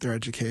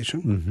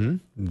 Mm-hmm.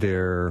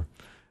 Their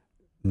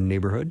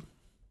neighborhood.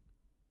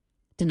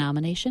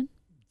 Denomination.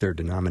 Their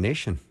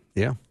denomination.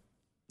 Yeah.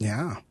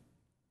 Yeah.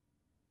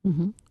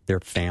 Mm-hmm. Their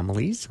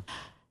families.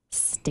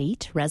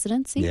 State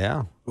residency.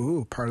 Yeah.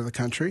 Ooh, part of the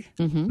country.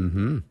 Mm-hmm.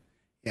 Mm-hmm.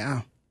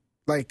 Yeah.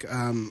 Like,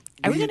 are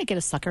we going to get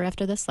a sucker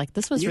after this? Like,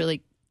 this was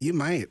really. You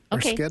might.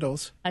 Okay. Or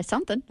Skittles.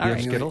 Something. You All have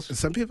right. Skittles?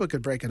 Some people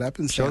could break it up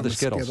and Show say the I'm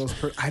a Skittles.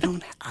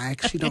 I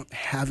actually don't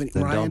have any.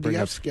 Then Ryan, do you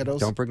have Skittles?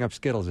 Don't bring up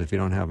Skittles if you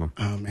don't have them.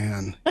 Oh,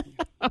 man.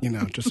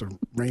 Just a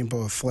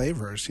rainbow of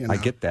flavors. I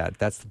get that.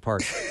 That's the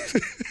part.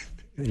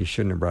 You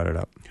shouldn't have brought it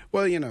up.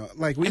 Well,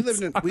 like we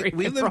lived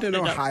in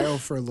Ohio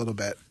for a little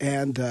bit.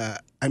 And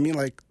I mean,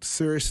 like,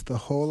 seriously, the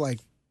whole,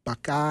 like,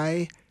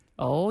 Buckeye.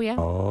 Oh, yeah.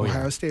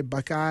 Ohio State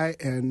Buckeye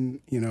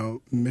and,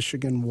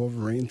 Michigan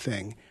Wolverine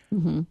thing,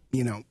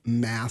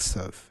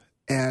 massive.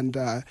 And,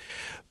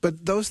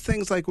 but those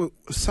things, like,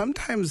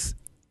 sometimes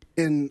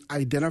in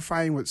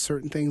identifying with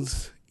certain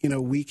things,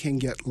 we can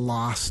get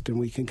lost and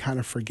we can kind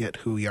of forget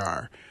who we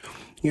are.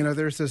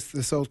 There's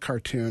this old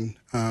cartoon,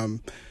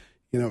 it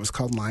was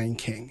called Lion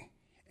King.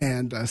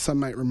 And some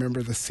might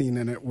remember the scene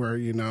in it where,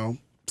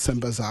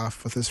 Simba's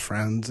off with his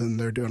friends and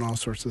they're doing all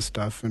sorts of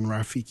stuff. And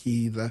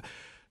Rafiki, the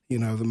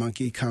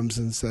monkey comes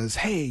and says,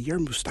 hey, you're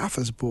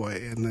Mustafa's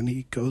boy. And then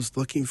he goes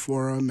looking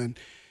for him and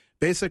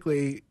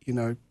basically,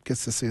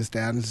 gets to see his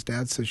dad. And his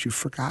dad says, you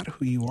forgot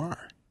who you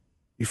are.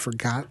 You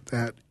forgot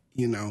that,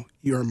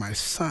 you're my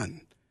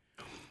son.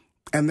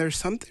 And there's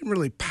something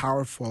really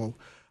powerful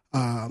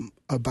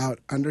about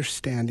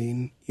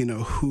understanding,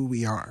 who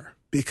we are.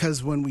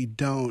 Because when we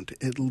don't,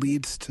 it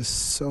leads to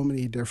so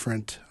many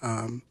different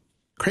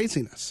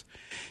craziness.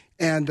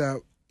 And,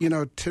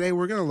 today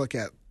we're going to look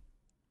at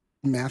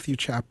Matthew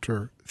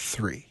chapter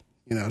 3.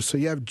 So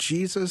you have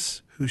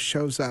Jesus who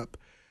shows up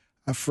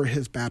for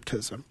his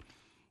baptism.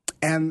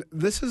 And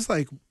this is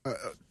like,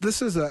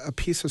 a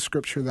piece of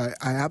scripture that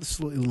I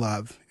absolutely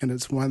love. And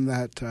it's one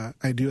that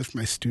I do with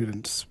my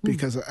students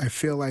because I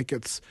feel like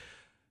it's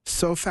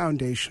so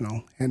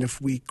foundational. And if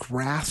we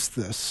grasp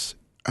this,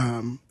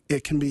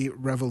 it can be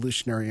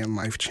revolutionary and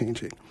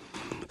life-changing.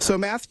 So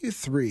Matthew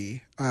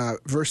 3,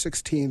 verse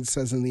 16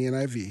 says in the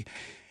NIV,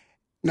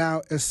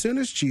 "Now, as soon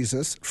as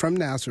Jesus from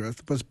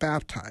Nazareth was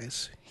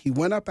baptized, he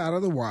went up out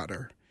of the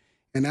water,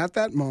 and at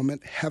that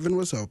moment heaven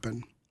was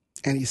open,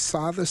 and he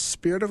saw the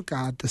Spirit of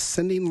God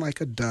descending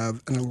like a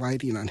dove and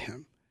alighting on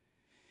him.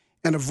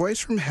 And a voice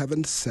from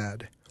heaven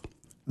said,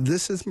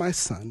 'This is my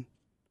Son,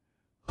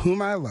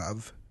 whom I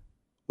love.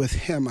 With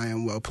him I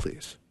am well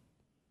pleased.'"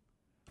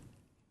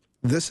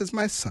 This is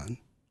my Son,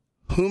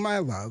 whom I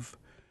love.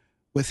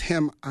 With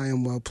him I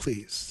am well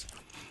pleased.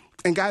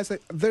 And guys,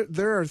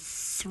 there are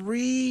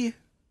three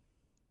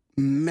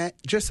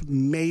just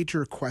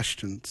major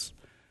questions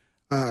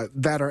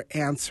that are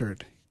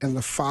answered in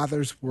the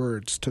Father's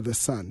words to the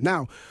Son.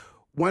 Now,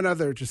 one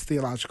other just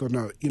theological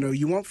note.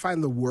 You won't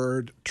find the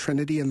word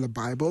Trinity in the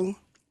Bible,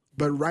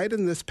 but right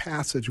in this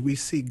passage, we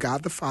see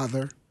God the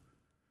Father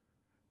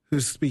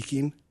who's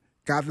speaking,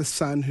 God the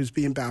Son who's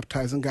being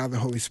baptized, and God the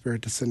Holy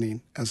Spirit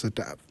descending as a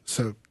dove.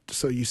 So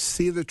you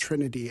see the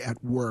Trinity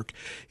at work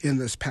in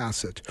this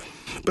passage.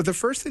 But the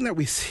first thing that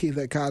we see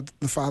that God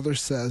the Father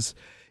says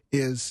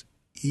is,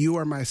 "You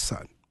are my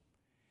Son."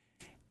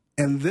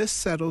 And this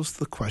settles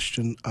the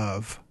question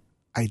of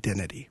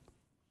identity.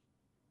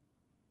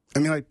 I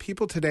mean, like,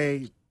 people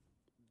today,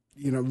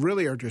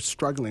 really are just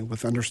struggling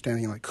with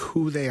understanding, like,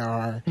 who they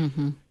are.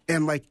 Mm-hmm.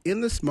 And, like,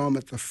 in this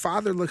moment, the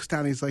Father looks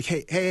down and he's like,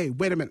 hey,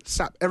 wait a minute,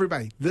 stop,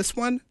 everybody. This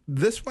one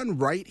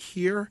right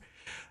here,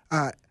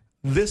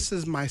 this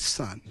is my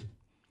Son.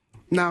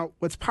 Now,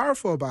 what's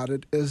powerful about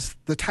it is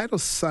the title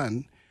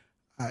Son,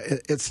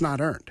 it's not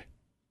earned.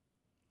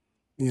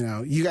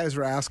 You guys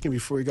were asking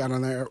before we got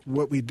on there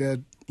what we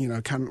did,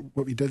 kind of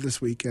what we did this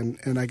week.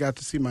 And I got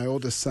to see my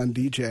oldest son,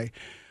 DJ,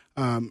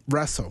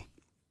 wrestle.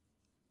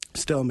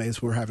 Still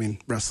amazed we're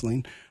having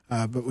wrestling,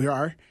 but we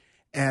are.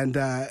 And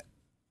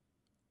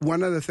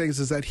one of the things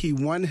is that he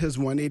won his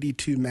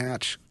 182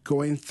 match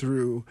going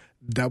through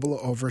double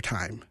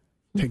overtime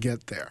to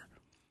get there.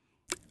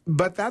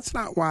 But that's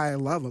not why I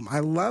love him. I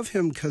love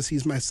him because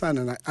he's my son.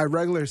 And I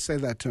regularly say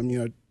that to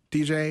him,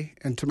 DJ,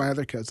 and to my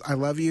other kids. I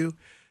love you.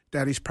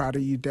 Daddy's proud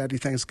of you. Daddy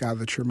thanks God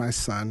that you're my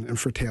son. And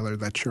for Taylor,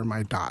 that you're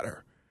my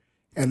daughter.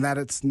 And that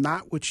it's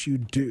not what you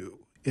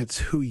do, it's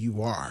who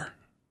you are.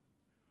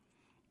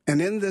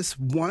 And in this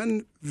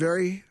one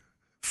very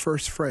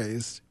first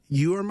phrase,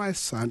 "You are my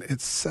son," it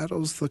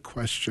settles the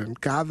question.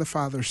 God the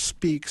Father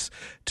speaks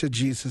to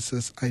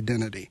Jesus'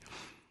 identity.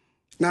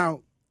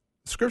 Now,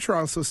 Scripture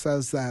also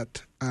says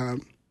that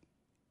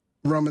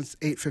Romans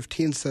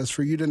 8:15 says,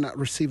 "For you did not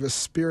receive a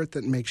spirit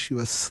that makes you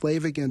a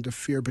slave again to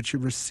fear, but you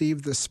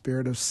received the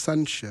spirit of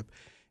sonship,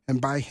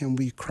 and by him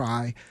we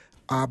cry,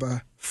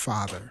 Abba,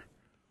 Father."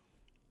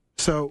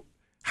 So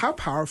how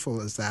powerful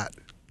is that,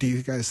 do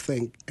you guys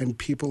think, in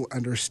people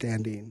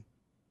understanding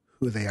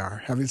who they are,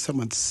 having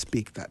someone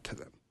speak that to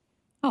them?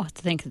 Oh, I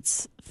think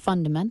it's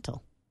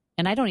fundamental.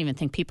 And I don't even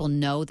think people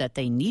know that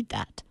they need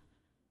that.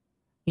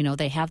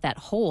 They have that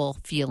whole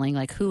feeling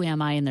like, who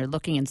am I? And they're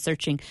looking and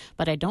searching.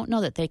 But I don't know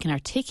that they can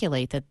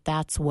articulate that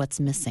that's what's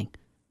missing,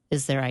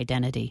 is their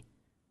identity,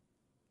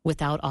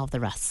 without all the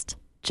rest.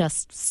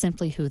 Just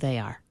simply who they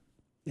are.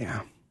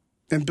 Yeah.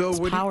 And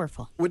Bill,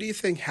 powerful. What do you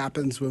think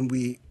happens when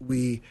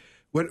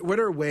what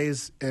are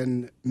ways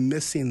in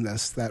missing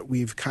this that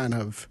we've kind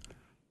of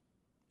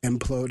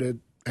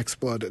imploded,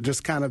 exploded,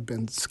 just kind of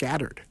been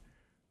scattered?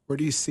 Where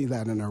do you see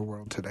that in our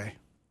world today?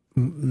 I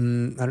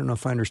don't know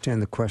if I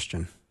understand the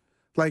question.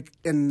 Like,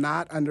 in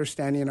not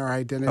understanding our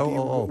identity,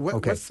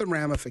 okay. What's the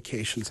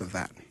ramifications of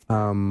that?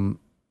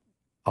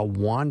 A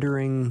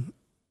wandering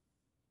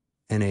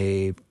and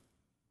a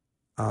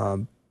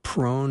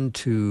prone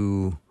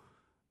to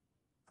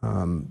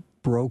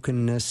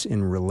brokenness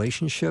in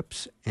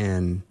relationships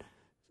and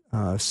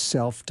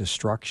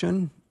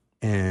self-destruction.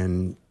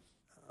 And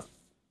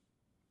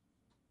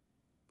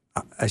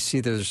I see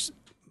there's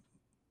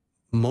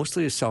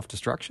mostly a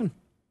self-destruction.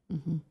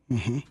 Mm-hmm.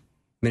 Mm-hmm.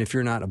 I mean, if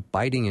you're not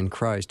abiding in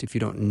Christ, if you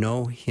don't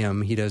know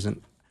him,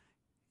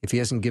 if he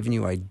hasn't given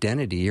you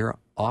identity, you're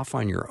off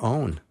on your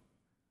own.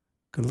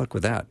 Good luck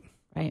with that.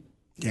 Right.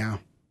 Yeah.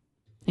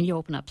 And you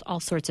open up all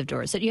sorts of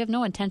doors that you have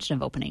no intention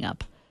of opening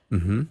up,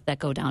 that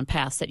go down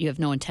past, that you have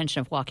no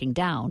intention of walking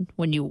down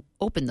when you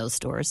open those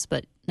doors,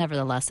 but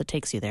nevertheless, it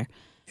takes you there.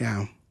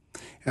 Yeah.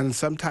 And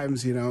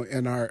sometimes,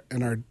 in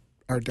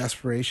our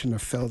desperation to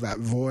fill that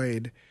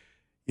void,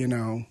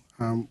 we're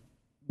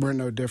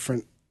no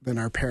different than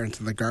our parents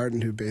in the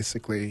garden who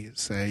basically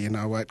say, "You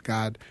know what,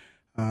 God,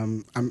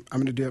 I'm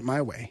going to do it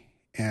my way."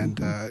 And,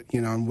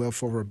 in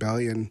willful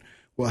rebellion,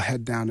 we'll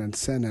head down and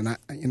sin. And,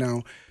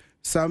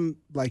 some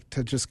like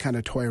to just kind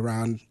of toy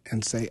around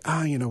and say,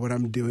 what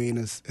I'm doing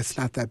it's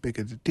not that big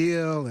of a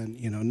deal.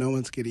 And, no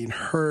one's getting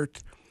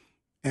hurt.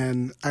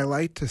 And I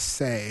like to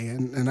say,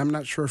 and I'm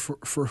not sure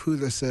for who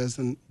this is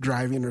and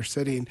driving or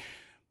sitting,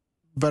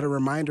 but a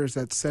reminder is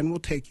that sin will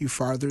take you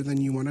farther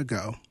than you want to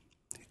go.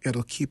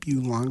 It'll keep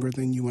you longer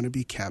than you want to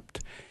be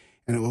kept,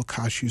 and it will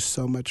cost you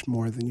so much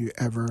more than you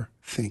ever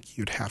think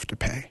you'd have to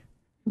pay.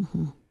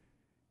 Mm-hmm.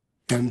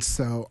 And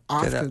so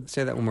often,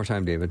 Say that one more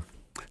time, David.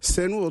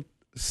 sin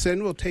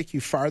will take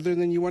you farther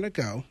than you want to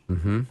go.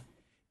 Mm-hmm.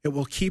 It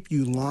will keep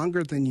you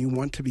longer than you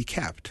want to be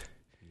kept.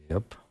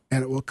 Yep.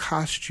 And it will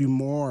cost you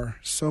more,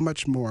 so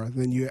much more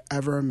than you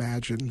ever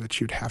imagined that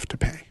you'd have to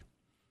pay.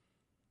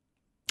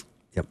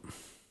 Yep.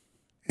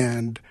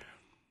 And,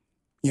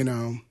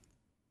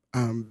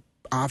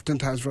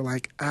 oftentimes we're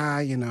like,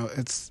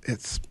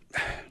 it's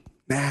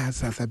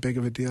not that big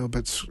of a deal.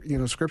 But,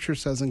 Scripture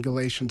says in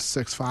Galatians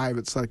 6:5,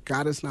 it's like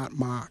God is not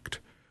mocked.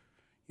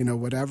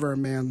 Whatever a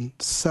man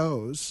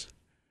sows,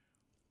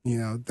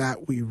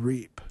 that we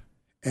reap.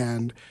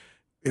 And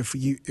if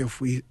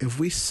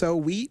we sow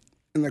wheat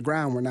in the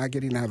ground, we're not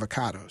getting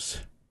avocados.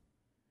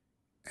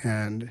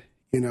 And,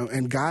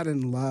 and God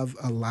in love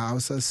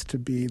allows us to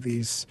be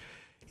these,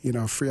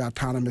 free,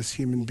 autonomous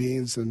human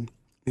beings. And,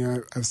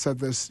 I've said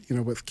this,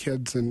 with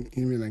kids and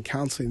even in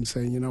counseling,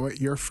 saying,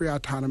 you're a free,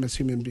 autonomous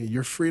human being.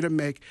 You're free to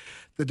make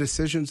the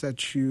decisions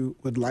that you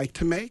would like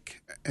to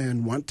make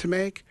and want to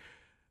make,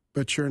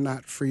 but you're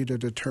not free to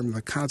determine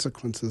the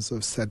consequences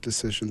of said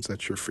decisions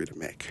that you're free to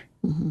make.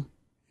 Mm-hmm.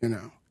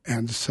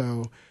 And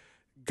so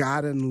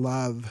God in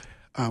love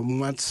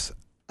wants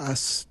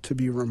us to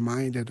be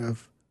reminded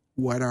of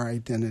what our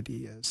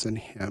identity is in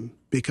Him.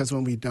 Because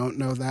when we don't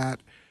know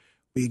that,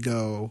 we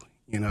go,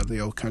 the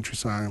old country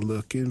song,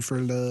 looking for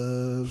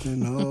love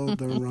in all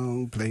the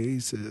wrong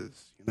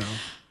places, I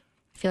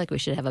feel like we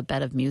should have a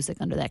bed of music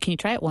under that. Can you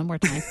try it one more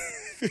time?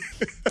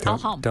 I'll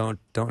hum. Don't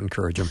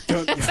encourage him.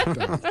 Don't.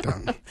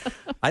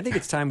 I think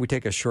it's time we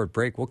take a short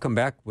break. We'll come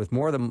back with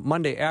more of the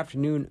Monday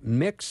afternoon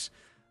mix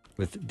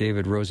with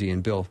David, Rosie,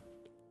 and Bill.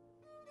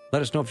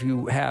 Let us know if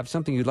you have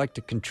something you'd like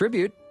to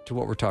contribute to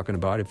what we're talking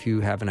about. If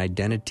you have an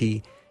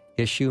identity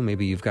issue,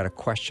 maybe you've got a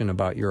question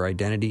about your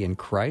identity in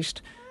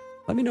Christ,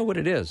 let me know what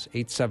it is.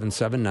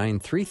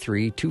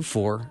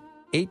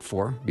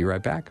 877-933-2484. Be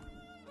right back.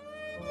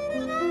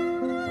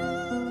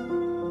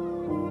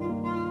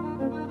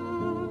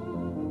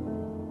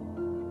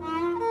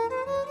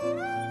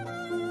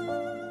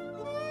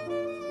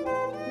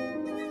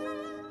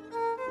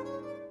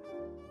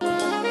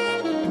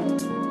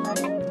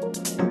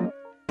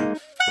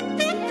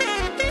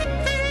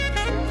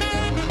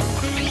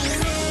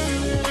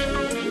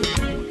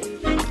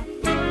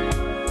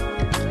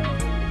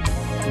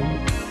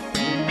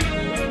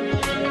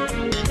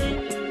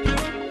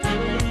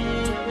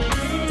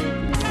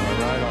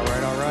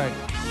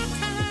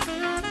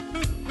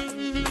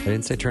 I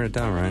didn't say turn it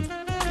down, Ryan.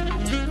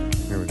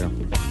 Here we go.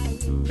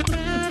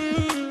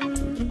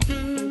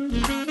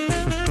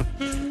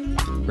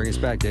 Bring us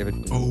back, David.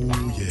 Oh,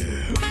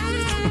 yeah.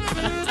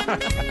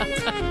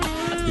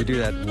 You do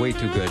that way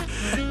too good.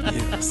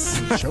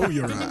 Yes. Show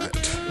you're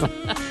right.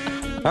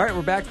 All right,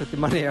 we're back with the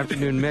Monday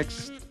afternoon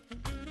mix.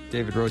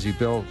 David, Rosie,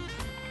 Bill.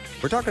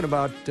 We're talking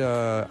about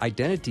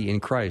identity in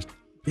Christ.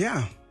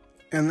 Yeah.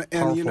 And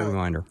Powerful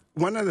reminder.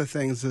 One of the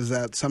things is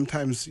that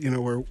sometimes,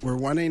 we're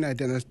wanting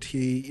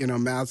identity.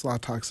 Maslow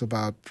talks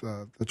about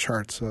the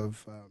charts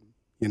of,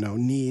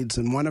 needs,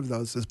 and one of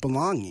those is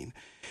belonging.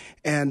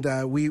 And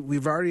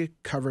we've already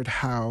covered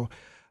how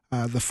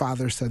the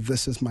Father said,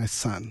 "This is my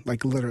son."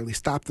 Like literally,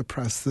 stop the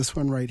press. This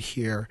one right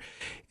here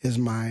is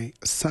my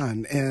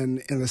son.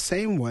 And in the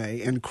same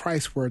way, in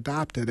Christ, we're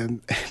adopted,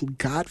 and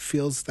God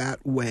feels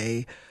that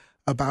way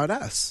about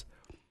us.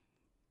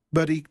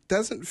 But he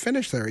doesn't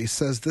finish there. He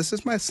says, "This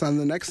is my son."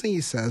 The next thing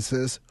he says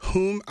is,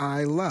 "whom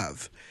I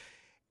love."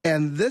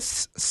 And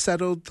this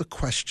settled the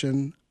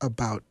question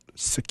about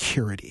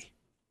security.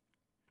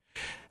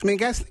 I mean,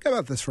 guys, think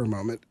about this for a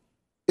moment.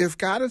 If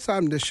God is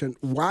omniscient,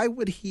 why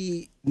would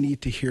he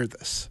need to hear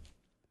this?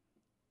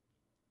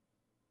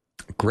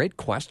 Great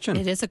question.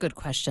 It is a good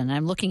question.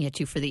 I'm looking at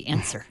you for the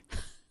answer.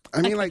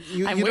 I mean, like,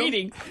 I'm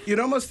waiting. You'd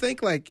almost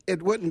think like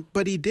it wouldn't,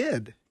 but he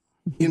did.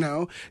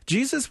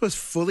 Jesus was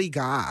fully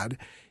God,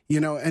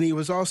 and he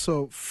was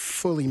also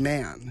fully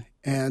man.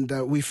 And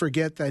we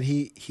forget that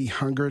he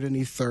hungered and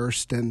he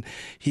thirsted, and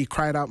he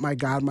cried out, my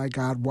God,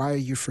 why are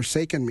you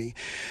forsaken me?"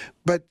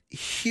 But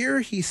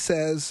here he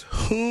says,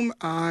 "whom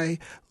I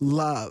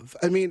love."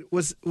 I mean,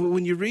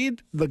 when you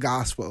read the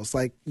Gospels,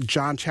 like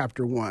John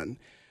chapter 1,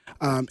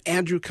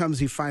 Andrew comes,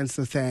 he finds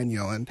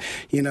Nathanael, and,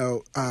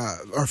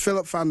 or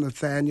Philip found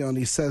Nathanael, and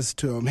he says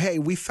to him, "Hey,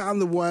 we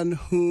found the one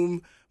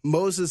whom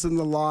Moses in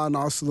the law and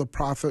also the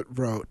prophet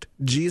wrote,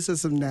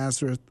 Jesus of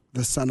Nazareth,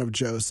 the son of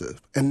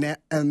Joseph." And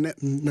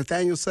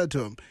Nathanael said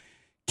to him,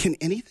 "Can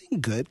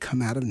anything good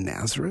come out of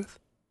Nazareth?"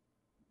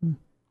 And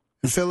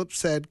Philip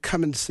said,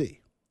 "Come and see."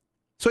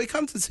 So he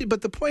comes and see.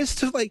 But the point is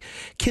to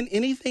can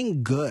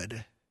anything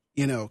good,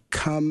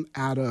 come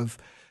out of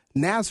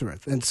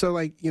Nazareth? And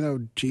so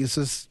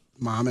Jesus'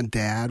 mom and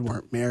dad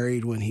weren't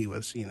married when he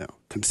was,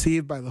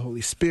 conceived by the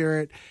Holy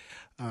Spirit.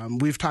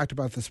 We've talked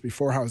about this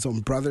before, how his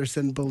own brothers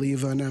didn't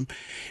believe in him.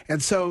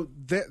 And so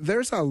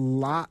there's a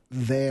lot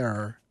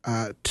there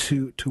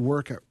to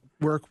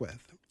work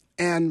with.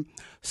 And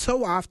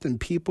so often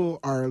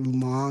people are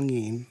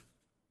longing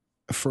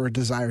for a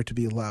desire to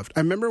be loved.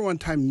 I remember one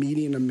time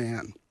meeting a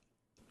man,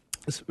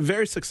 This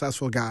very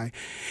successful guy,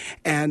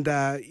 and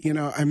I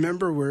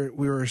remember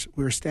we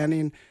were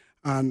standing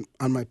on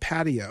my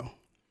patio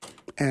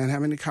and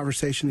having a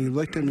conversation. He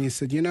looked at me and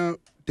said,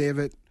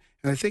 David,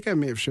 and I think I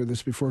may have shared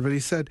this before, but he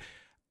said,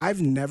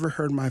 I've never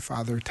heard my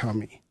father tell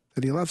me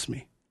that he loves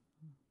me.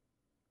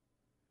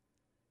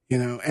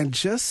 And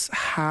just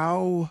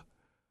how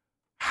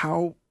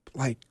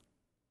like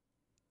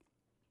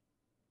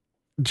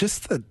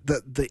just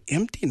the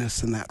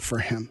emptiness in that for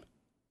him.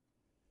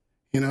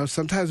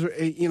 Sometimes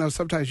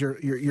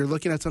you're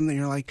looking at something and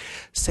you're like,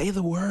 say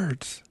the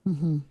words.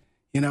 Mm-hmm.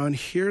 And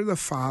here the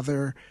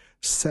Father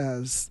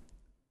says,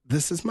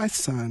 this is my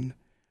son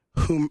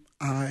whom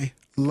I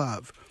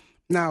love.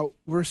 Now,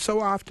 we're so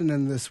often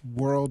in this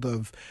world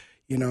of,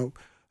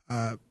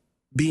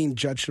 being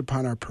judged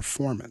upon our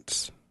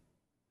performance,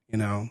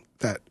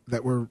 that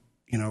we're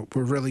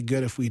really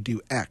good if we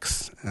do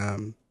X.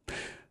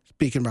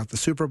 Speaking about the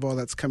Super Bowl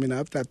that's coming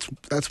up, that's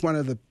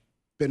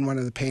been one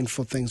of the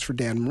painful things for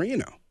Dan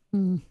Marino.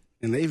 Mm.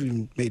 And they've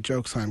even made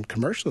jokes on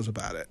commercials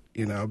about it,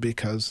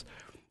 because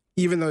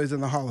even though he's in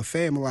the Hall of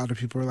Fame, a lot of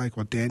people are like,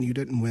 well, Dan, you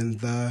didn't win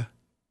the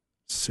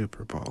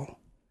Super Bowl.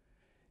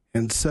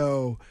 And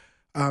so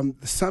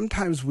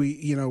sometimes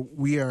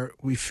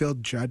we feel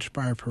judged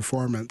by our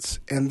performance.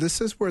 And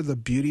this is where the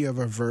beauty of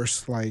a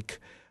verse like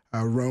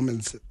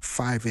Romans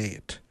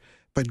 5:8.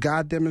 But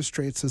God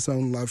demonstrates his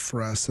own love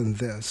for us in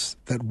this,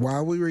 that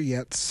while we were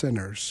yet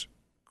sinners,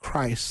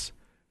 Christ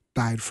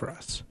died for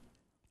us.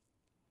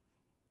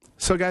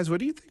 So, guys, what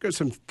do you think are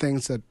some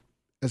things that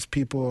as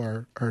people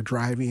are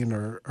driving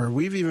or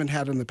we've even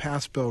had in the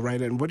past, Bill,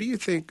 right? And what do you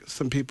think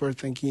some people are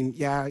thinking,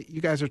 yeah,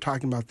 you guys are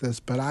talking about this,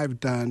 but I've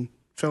done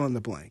fill in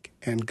the blank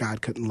and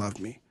God couldn't love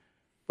me?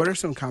 What are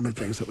some common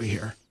things that we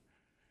hear?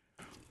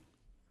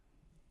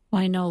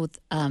 Well, I know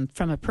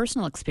from a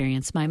personal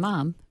experience, my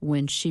mom,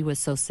 when she was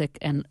so sick,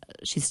 and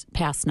she's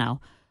passed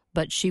now,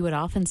 but she would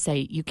often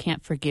say, you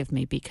can't forgive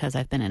me because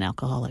I've been an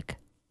alcoholic.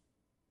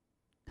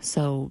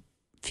 So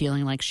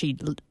feeling like she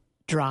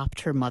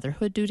dropped her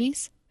motherhood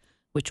duties,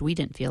 which we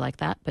didn't feel like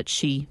that, but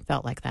she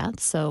felt like that.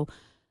 So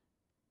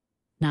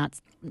not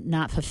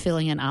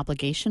fulfilling an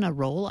obligation, a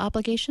role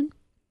obligation.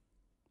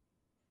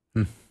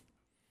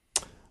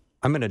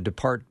 I'm going to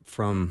depart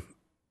from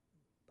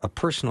a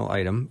personal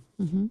item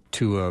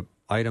to a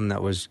item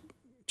that was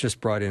just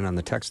brought in on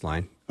the text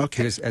line.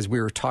 Okay. Because as we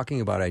were talking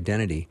about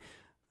identity,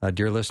 a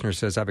dear listener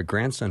says, I have a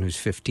grandson who's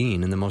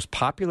 15, and the most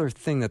popular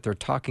thing that they're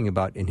talking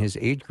about in his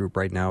age group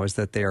right now is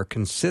that they are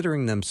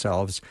considering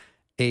themselves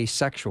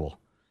asexual.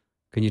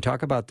 Can you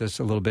talk about this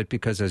a little bit?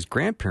 Because as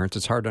grandparents,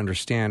 it's hard to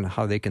understand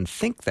how they can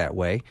think that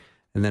way,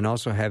 and then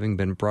also having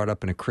been brought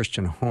up in a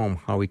Christian home,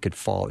 how we could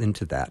fall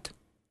into that.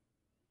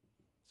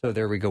 So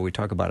there we go. We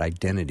talk about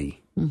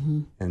identity,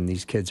 and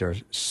these kids are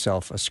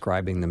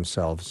self-ascribing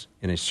themselves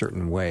in a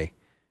certain way,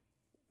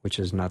 which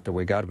is not the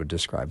way God would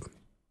describe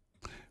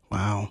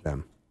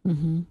them.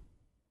 Mm-hmm.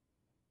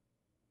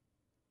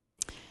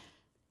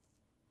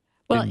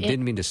 Well,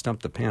 didn't mean to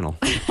stump the panel.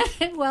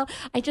 Well,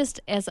 I just,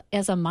 as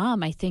a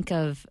mom, I think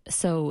of,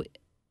 so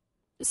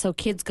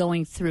kids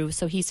going through,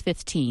 so he's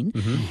 15,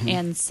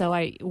 and so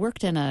I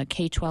worked in a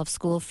K-12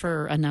 school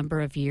for a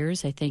number of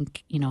years, I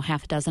think,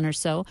 half a dozen or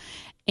so,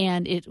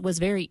 and it was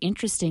very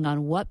interesting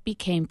on what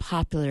became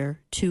popular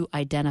to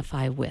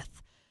identify with.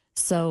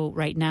 So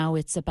right now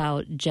it's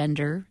about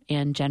gender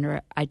and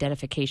gender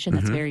identification.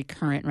 That's very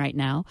current right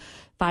now.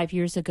 5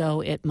 years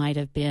ago, it might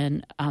have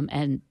been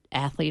an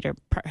athlete, or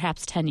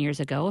perhaps 10 years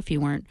ago, if you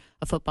weren't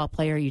a football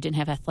player, you didn't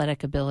have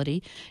athletic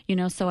ability.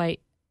 So I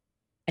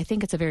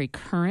think it's a very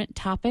current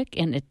topic,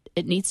 and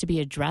it needs to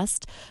be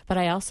addressed. But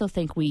I also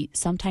think we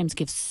sometimes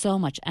give so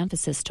much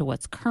emphasis to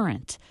what's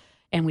current,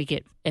 and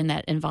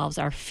that involves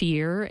our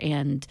fear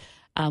and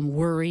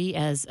worry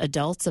as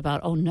adults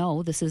about, oh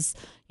no, this is,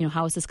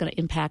 how is this going to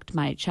impact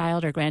my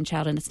child or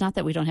grandchild? And it's not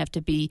that we don't have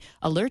to be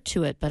alert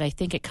to it, but I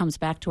think it comes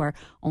back to our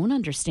own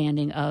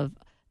understanding of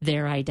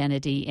their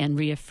identity and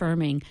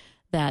reaffirming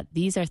that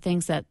these are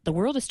things that the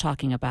world is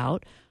talking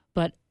about,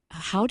 but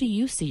how do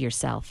you see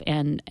yourself,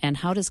 and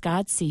how does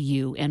God see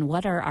you, and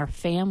what are our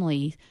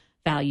family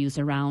values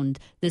around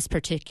this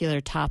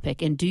particular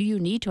topic? And do you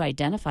need to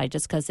identify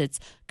just because it's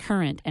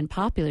current and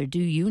popular? Do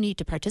you need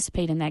to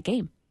participate in that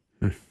game?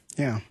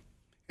 Yeah.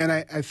 And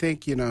I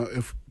think,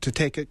 if to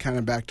take it kind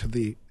of back to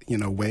the,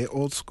 way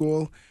old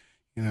school,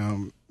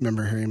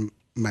 remember hearing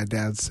my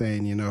dad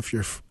saying,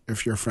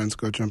 if your friends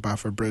go jump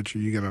off a bridge, are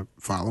you going to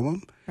follow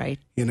them? Right.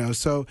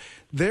 So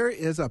there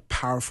is a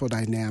powerful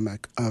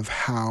dynamic of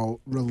how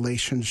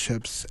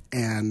relationships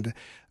and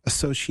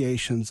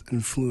associations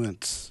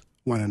influence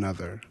one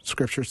another.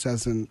 Scripture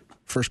says in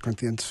 1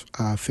 Corinthians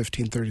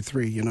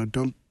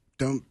 15:33,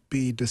 don't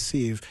be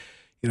deceived.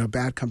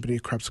 Bad company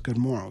corrupts good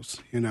morals,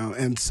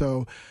 And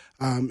so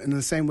in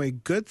the same way,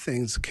 good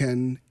things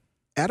can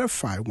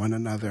edify one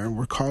another, and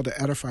we're called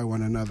to edify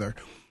one another.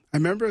 I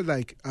remember,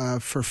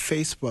 for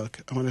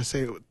Facebook, I want to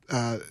say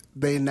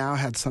they now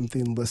had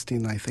something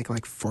listing, I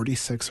think,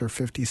 46 or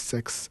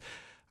 56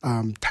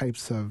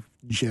 types of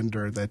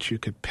gender that you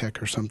could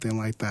pick or something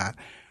like that.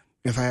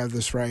 if I have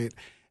this right.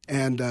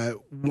 And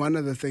one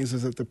of the things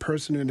is that the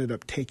person who ended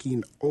up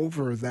taking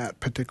over that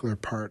particular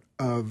part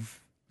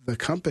of the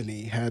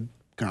company had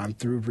gone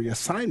through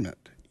reassignment,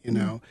 you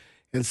know.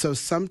 And so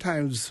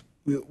sometimes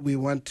we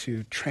want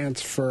to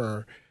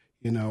transfer,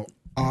 you know,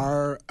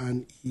 our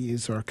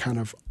unease or kind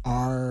of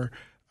our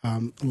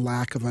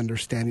lack of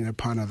understanding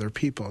upon other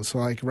people. So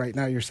like right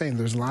now you're saying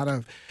there's a lot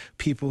of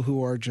people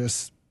who are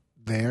just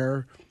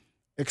there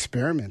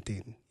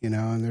experimenting, you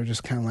know, and they're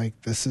just kind of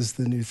like, this is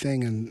the new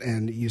thing.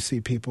 And you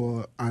see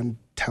people on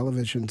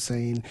television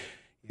saying,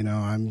 you know,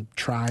 I'm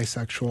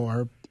trisexual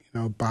or, you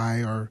know,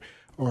 bi or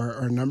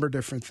a number of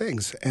different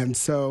things. And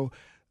so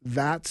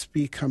that's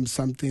become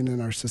something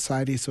in our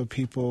society. So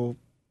people,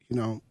 you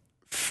know,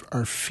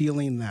 are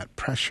feeling that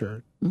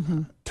pressure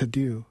to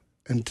do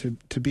and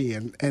to be.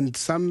 And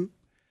some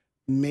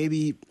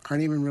maybe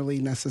aren't even really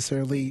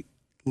necessarily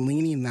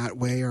leaning that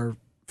way or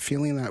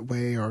feeling that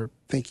way or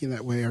thinking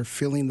that way or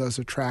feeling those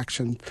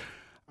attractions.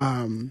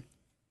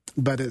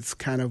 But it's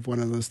kind of one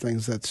of those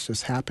things that's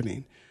just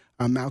happening.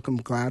 Malcolm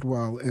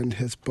Gladwell, in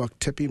his book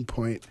Tipping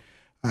Point,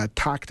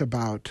 talked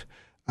about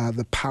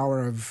the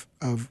power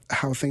of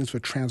how things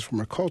would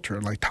transform a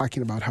culture, like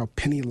talking about how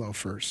penny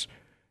loafers,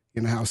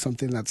 you know, how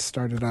something that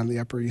started on the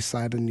Upper East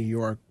Side of New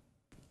York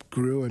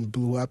grew and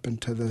blew up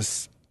into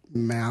this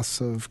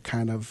massive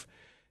kind of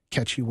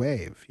catchy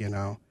wave, you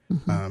know,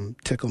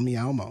 Tickle Me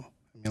Elmo.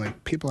 I mean,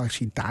 like, people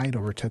actually died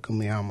over Tickle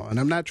Me Elmo.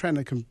 And I'm not trying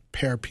to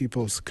compare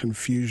people's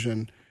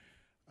confusion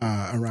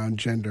around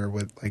gender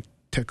with, like,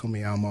 Tickle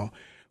Me Elmo.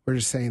 We're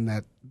just saying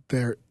that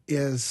there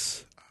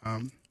is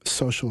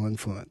social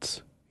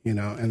influence, you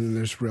know, and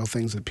there's real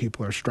things that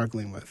people are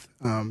struggling with.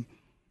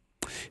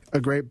 A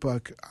great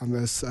book on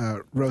this,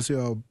 Rosie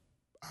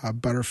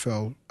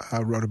Butterfield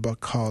wrote a book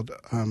called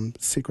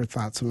Secret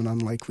Thoughts of an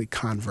Unlikely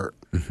Convert.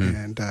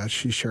 And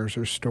she shares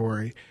her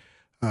story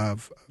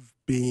of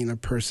being a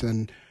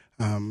person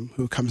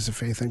who comes to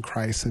faith in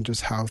Christ and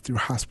just how through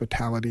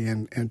hospitality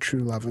and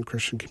true love and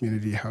Christian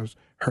community, how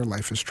her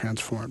life is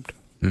transformed.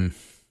 I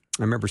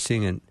remember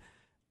seeing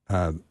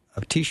a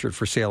T-shirt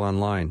for sale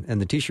online,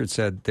 and the T-shirt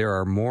said, there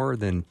are more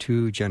than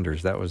two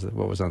genders. That was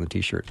what was on the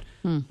T-shirt.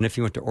 And if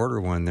you went to order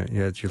one,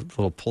 you had your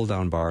little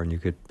pull-down bar, and you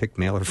could pick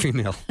male or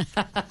female.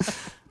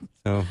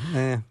 So,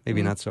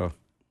 maybe not so.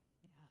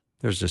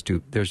 There's just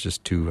two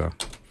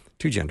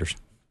genders.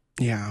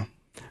 Yeah.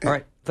 All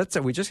right.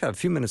 We just got a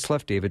few minutes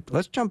left, David.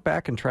 Let's jump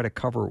back and try to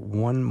cover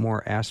one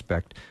more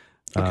aspect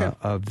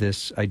of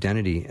this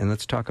identity, and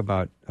let's talk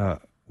about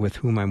with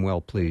whom I'm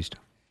well pleased.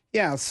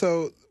 Yeah,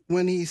 so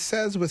when he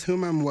says with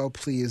whom I'm well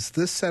pleased,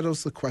 this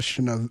settles the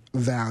question of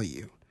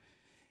value.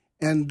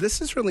 And this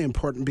is really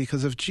important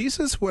because if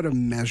Jesus would have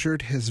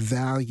measured his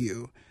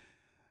value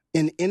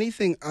in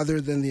anything other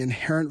than the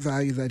inherent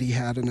value that he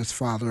had in his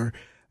Father,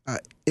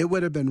 it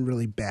would have been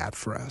really bad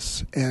for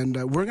us. And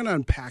we're going to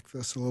unpack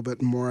this a little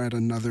bit more at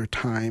another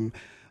time.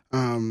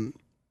 You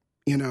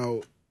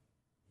know,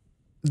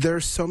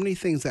 there's so many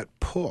things that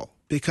pull,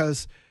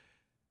 because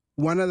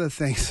one of the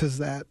things is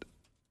that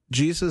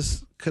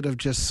Jesus could have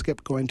just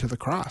skipped going to the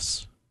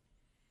cross.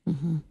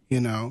 You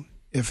know,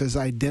 if his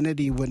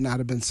identity would not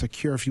have been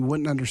secure, if he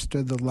wouldn't have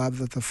understood the love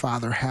that the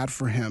Father had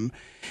for him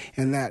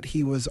and that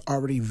he was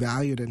already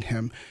valued in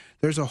him,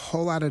 there's a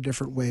whole lot of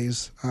different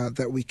ways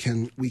that we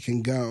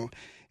can go.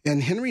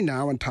 And Henry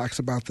Nouwen talks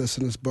about this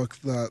in his book,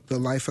 The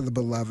Life of the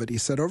Beloved. He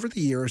said, over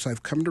the years,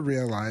 I've come to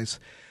realize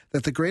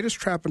that the greatest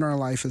trap in our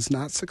life is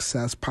not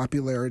success,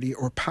 popularity,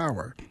 or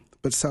power,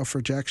 but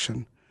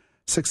self-rejection.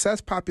 Success,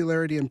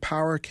 popularity, and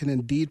power can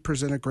indeed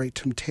present a great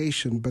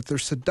temptation, but their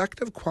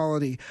seductive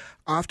quality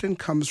often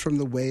comes from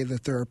the way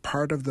that they're a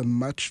part of the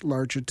much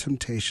larger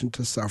temptation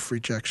to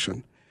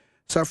self-rejection.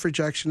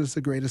 Self-rejection is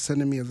the greatest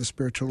enemy of the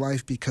spiritual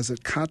life because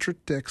it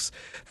contradicts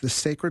the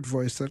sacred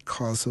voice that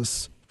calls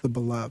us the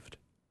beloved.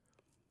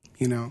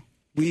 You know,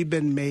 we've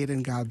been made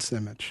in God's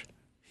image.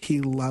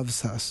 He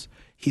loves us.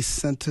 He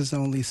sent his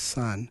only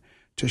Son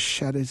to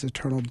shed his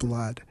eternal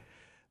blood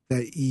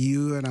that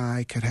you and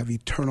I could have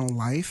eternal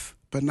life,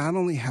 but not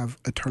only have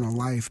eternal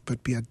life,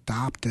 but be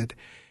adopted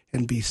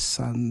and be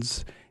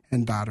sons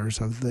and daughters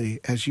of the,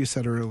 as you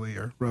said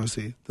earlier,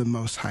 Rosie, the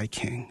Most High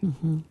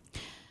King.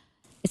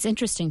 It's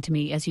interesting to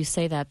me as you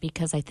say that,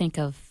 because I think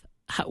of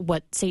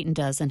what Satan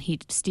does, and he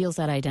steals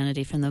that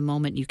identity from the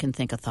moment you can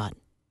think a thought.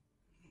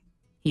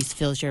 He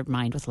fills your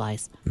mind with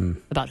lies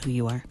about who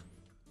you are.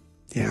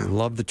 Yeah.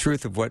 Love the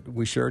truth of what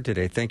we shared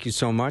today. Thank you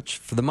so much.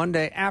 For the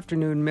Monday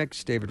afternoon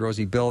mix, David,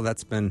 Rosie, Bill,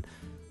 that's been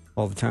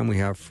all the time we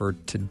have for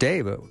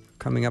today. But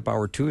coming up,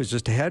 hour 2 is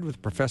just ahead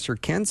with Professor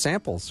Ken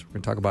Samples. We're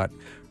going to talk about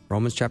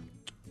Romans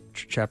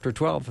chapter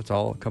 12. It's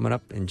all coming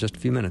up in just a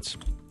few minutes.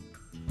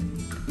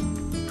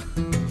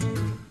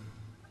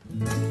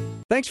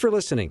 Thanks for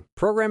listening.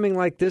 Programming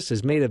like this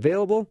is made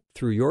available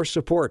through your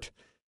support.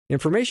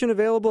 Information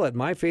available at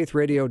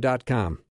myfaithradio.com.